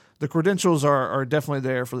 But the credentials are definitely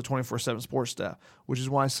there for the 24/7 sports staff, which is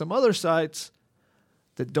why some other sites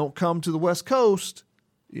that don't come to the West Coast,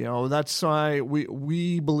 that's why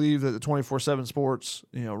we believe that the 24/7 sports,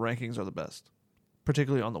 rankings are the best,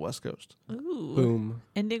 particularly on the West Coast. Ooh. Boom.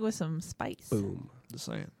 Ending with some spice. Boom. Just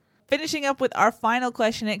saying. Finishing up with our final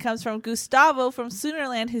question, it comes from Gustavo from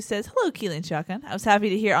Soonerland, who says, hello, Keely and Shotgun. I was happy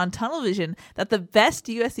to hear on Tunnel Vision that the best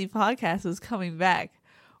USC podcast was coming back.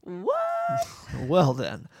 What? Well,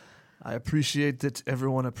 then, I appreciate that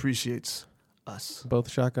everyone appreciates us. Both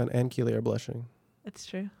Shotgun and Keely are blushing. It's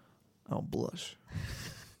true. I'll blush.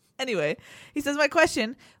 Anyway, he says, my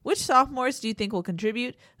question, which sophomores do you think will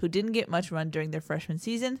contribute who didn't get much run during their freshman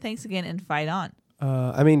season? Thanks again and fight on.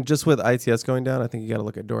 Just with ITS going down, I think you got to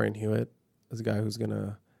look at Dorian Hewitt as a guy who's going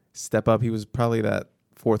to step up. He was probably that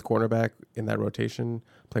fourth cornerback in that rotation,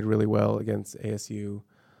 played really well against ASU,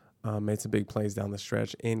 made some big plays down the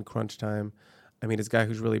stretch in crunch time. It's a guy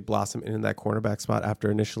who's really blossomed in that cornerback spot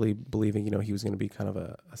after initially believing, he was going to be kind of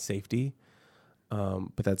a safety.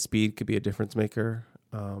 But that speed could be a difference maker.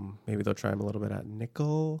 Maybe they'll try him a little bit at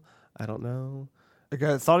nickel. I don't know. The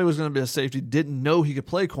guy that thought he was going to be a safety didn't know he could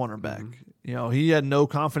play cornerback. Mm-hmm. He had no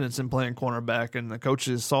confidence in playing cornerback, and the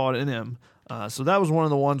coaches saw it in him. So that was one of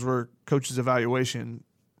the ones where coaches' evaluation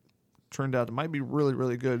turned out it might be really,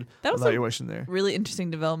 really good evaluation there. Really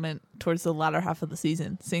interesting development towards the latter half of the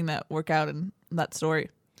season, seeing that work out in that story.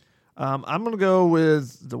 I'm going to go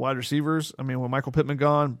with the wide receivers. With Michael Pittman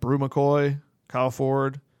gone, Brew McCoy, Kyle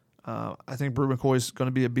Ford. I think Brew McCoy's going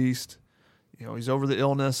to be a beast. He's over the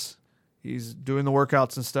illness. He's doing the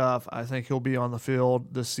workouts and stuff. I think he'll be on the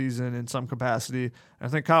field this season in some capacity. And I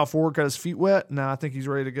think Kyle Ford got his feet wet. Now I think he's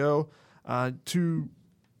ready to go.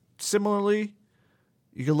 Similarly,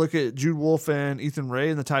 you can look at Jude Wolf and Ethan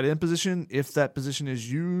Ray in the tight end position. If that position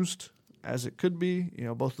is used as it could be,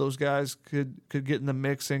 both those guys could get in the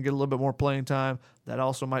mix and get a little bit more playing time. That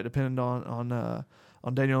also might depend on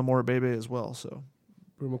Daniel Morabebe as well. So,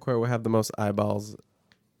 Brew McCoy will have the most eyeballs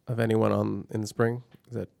of anyone in the spring.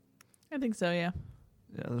 Is that? I think so, yeah.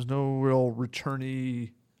 Yeah, there's no real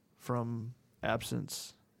returnee from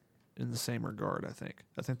absence in the same regard, I think.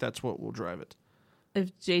 I think that's what will drive it.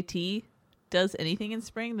 If JT does anything in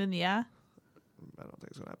spring, then yeah. I don't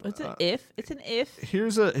think it's going to happen. It's an if. It's an if.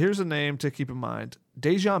 Here's a name to keep in mind.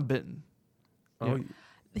 Dejon Benton. Oh,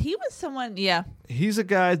 He was someone, yeah. He's a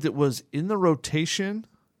guy that was in the rotation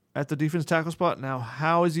at the defense tackle spot. Now,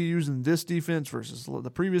 how is he using this defense versus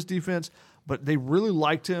the previous defense? But they really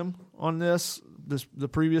liked him on the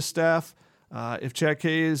previous staff. If Chad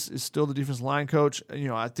K is still the defensive line coach,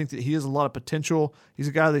 I think that he has a lot of potential. He's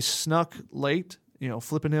a guy they snuck late,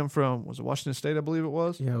 flipping him from, was it Washington State, I believe it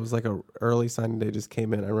was? yeah, it was like a early signing day just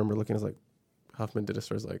came in. I remember looking, it was like Huffman did a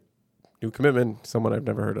story, like new commitment, someone I've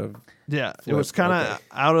never heard of. Yeah, it Flip, was kind of okay.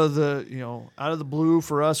 out of the blue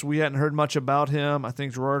for us. We hadn't heard much about him. I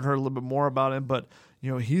think Gerard heard a little bit more about him, but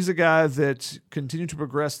he's a guy that continued to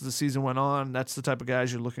progress as the season went on. That's the type of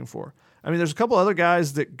guys you're looking for. I mean, there's a couple other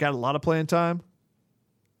guys that got a lot of playing time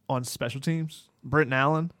on special teams. Britton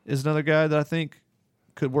Allen is another guy that I think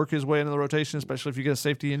could work his way into the rotation, especially if you get a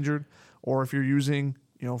safety injured or if you're using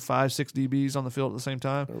 5-6 DBs on the field at the same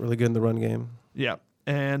time. Really good in the run game. Yeah.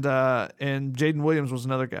 And Jaden Williams was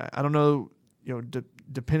another guy. I don't know,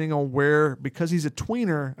 depending on where, because he's a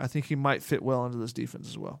tweener, I think he might fit well into this defense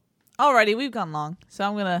as well. Alrighty, we've gone long, so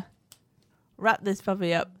I'm going to wrap this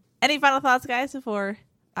puppy up. Any final thoughts, guys, before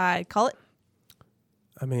I call it?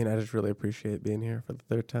 I mean, I just really appreciate being here for the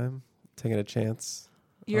third time, taking a chance.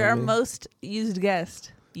 You're on our me. most used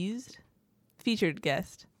guest. Featured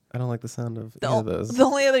guest. I don't like the sound of The, either of those. the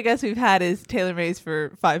only other guest we've had is Taylor Mays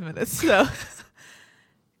for 5 minutes, so...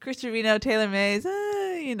 Chris Trevino, Taylor Mays,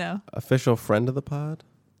 Official friend of the pod.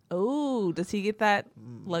 Oh, does he get that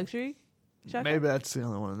luxury? Shaka? Maybe that's the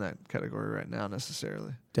only one in that category right now,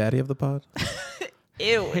 necessarily. Daddy of the pod.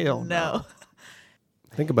 Ew. Hell no.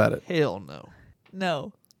 Think about it. Hell no.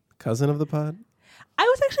 No. Cousin of the pod. I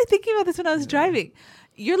was actually thinking about this when I was driving.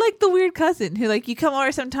 You're like the weird cousin who, like, you come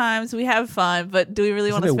over sometimes, we have fun, but do we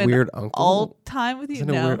really want to Isn't it spend weird uncle? all time with you? Isn't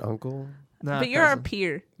No. it weird uncle? Nah, But you're our cousin.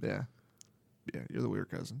 peer. Yeah. Yeah, you're the weird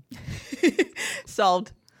cousin.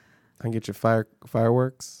 Solved. I can get you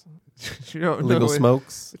fireworks, No, illegal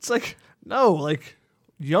smokes. It's like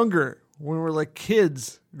younger when we're like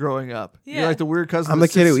kids growing up. Yeah. You're like the weird cousin. I'm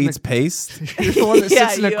that the kid who sits in eats paste. You're the one that Yeah,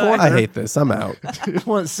 sits in the you are. corner. I hate this. I'm out. You're the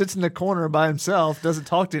one that sits in the corner by himself, doesn't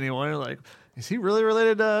talk to anyone. You're like, is he really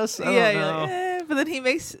related to us? I Yeah, don't you're know. like, but then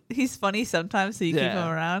he's funny sometimes, so you keep Yeah. him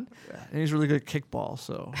around. Yeah, and he's really good at kickball,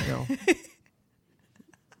 so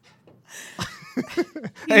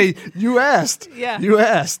Hey, you asked. Yeah. You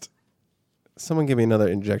asked. Someone give me another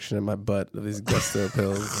injection in my butt of these gusto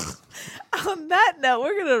pills. On that note,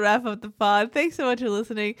 we're going to wrap up the pod. Thanks so much for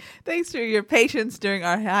listening. Thanks for your patience during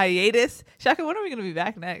our hiatus. Shaka, when are we going to be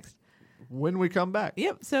back next? When we come back.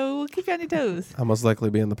 Yep, so we'll keep you on your toes. I'll most likely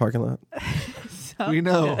be in the parking lot. We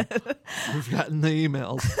know. We've gotten the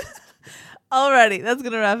emails. Alrighty, that's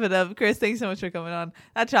going to wrap it up. Chris, thanks so much for coming on.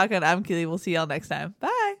 That's Shaka, and I'm Keely. We'll see y'all next time.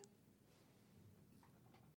 Bye.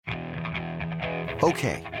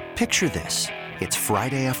 Okay, picture this. It's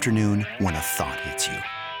Friday afternoon when a thought hits you.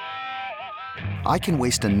 I can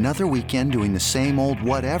waste another weekend doing the same old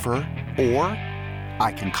whatever, or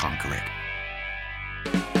I can conquer it.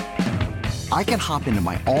 I can hop into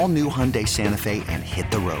my all-new Hyundai Santa Fe and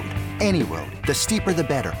hit the road. Any road. The steeper, the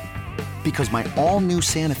better. Because my all-new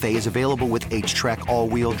Santa Fe is available with H-Track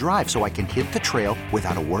all-wheel drive, so I can hit the trail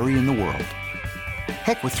without a worry in the world.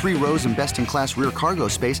 Heck, with 3 rows and best-in-class rear cargo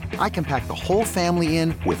space, I can pack the whole family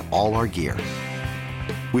in with all our gear.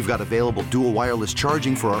 We've got available dual wireless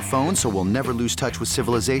charging for our phones, so we'll never lose touch with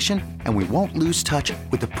civilization, and we won't lose touch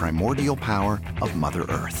with the primordial power of Mother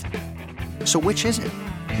Earth. So which is it?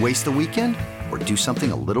 Waste the weekend or do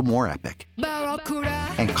something a little more epic?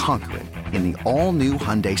 And conquer it in the all-new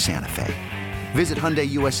Hyundai Santa Fe. Visit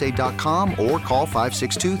HyundaiUSA.com or call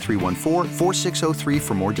 562-314-4603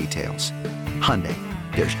 for more details. Hyundai,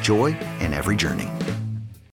 there's joy in every journey.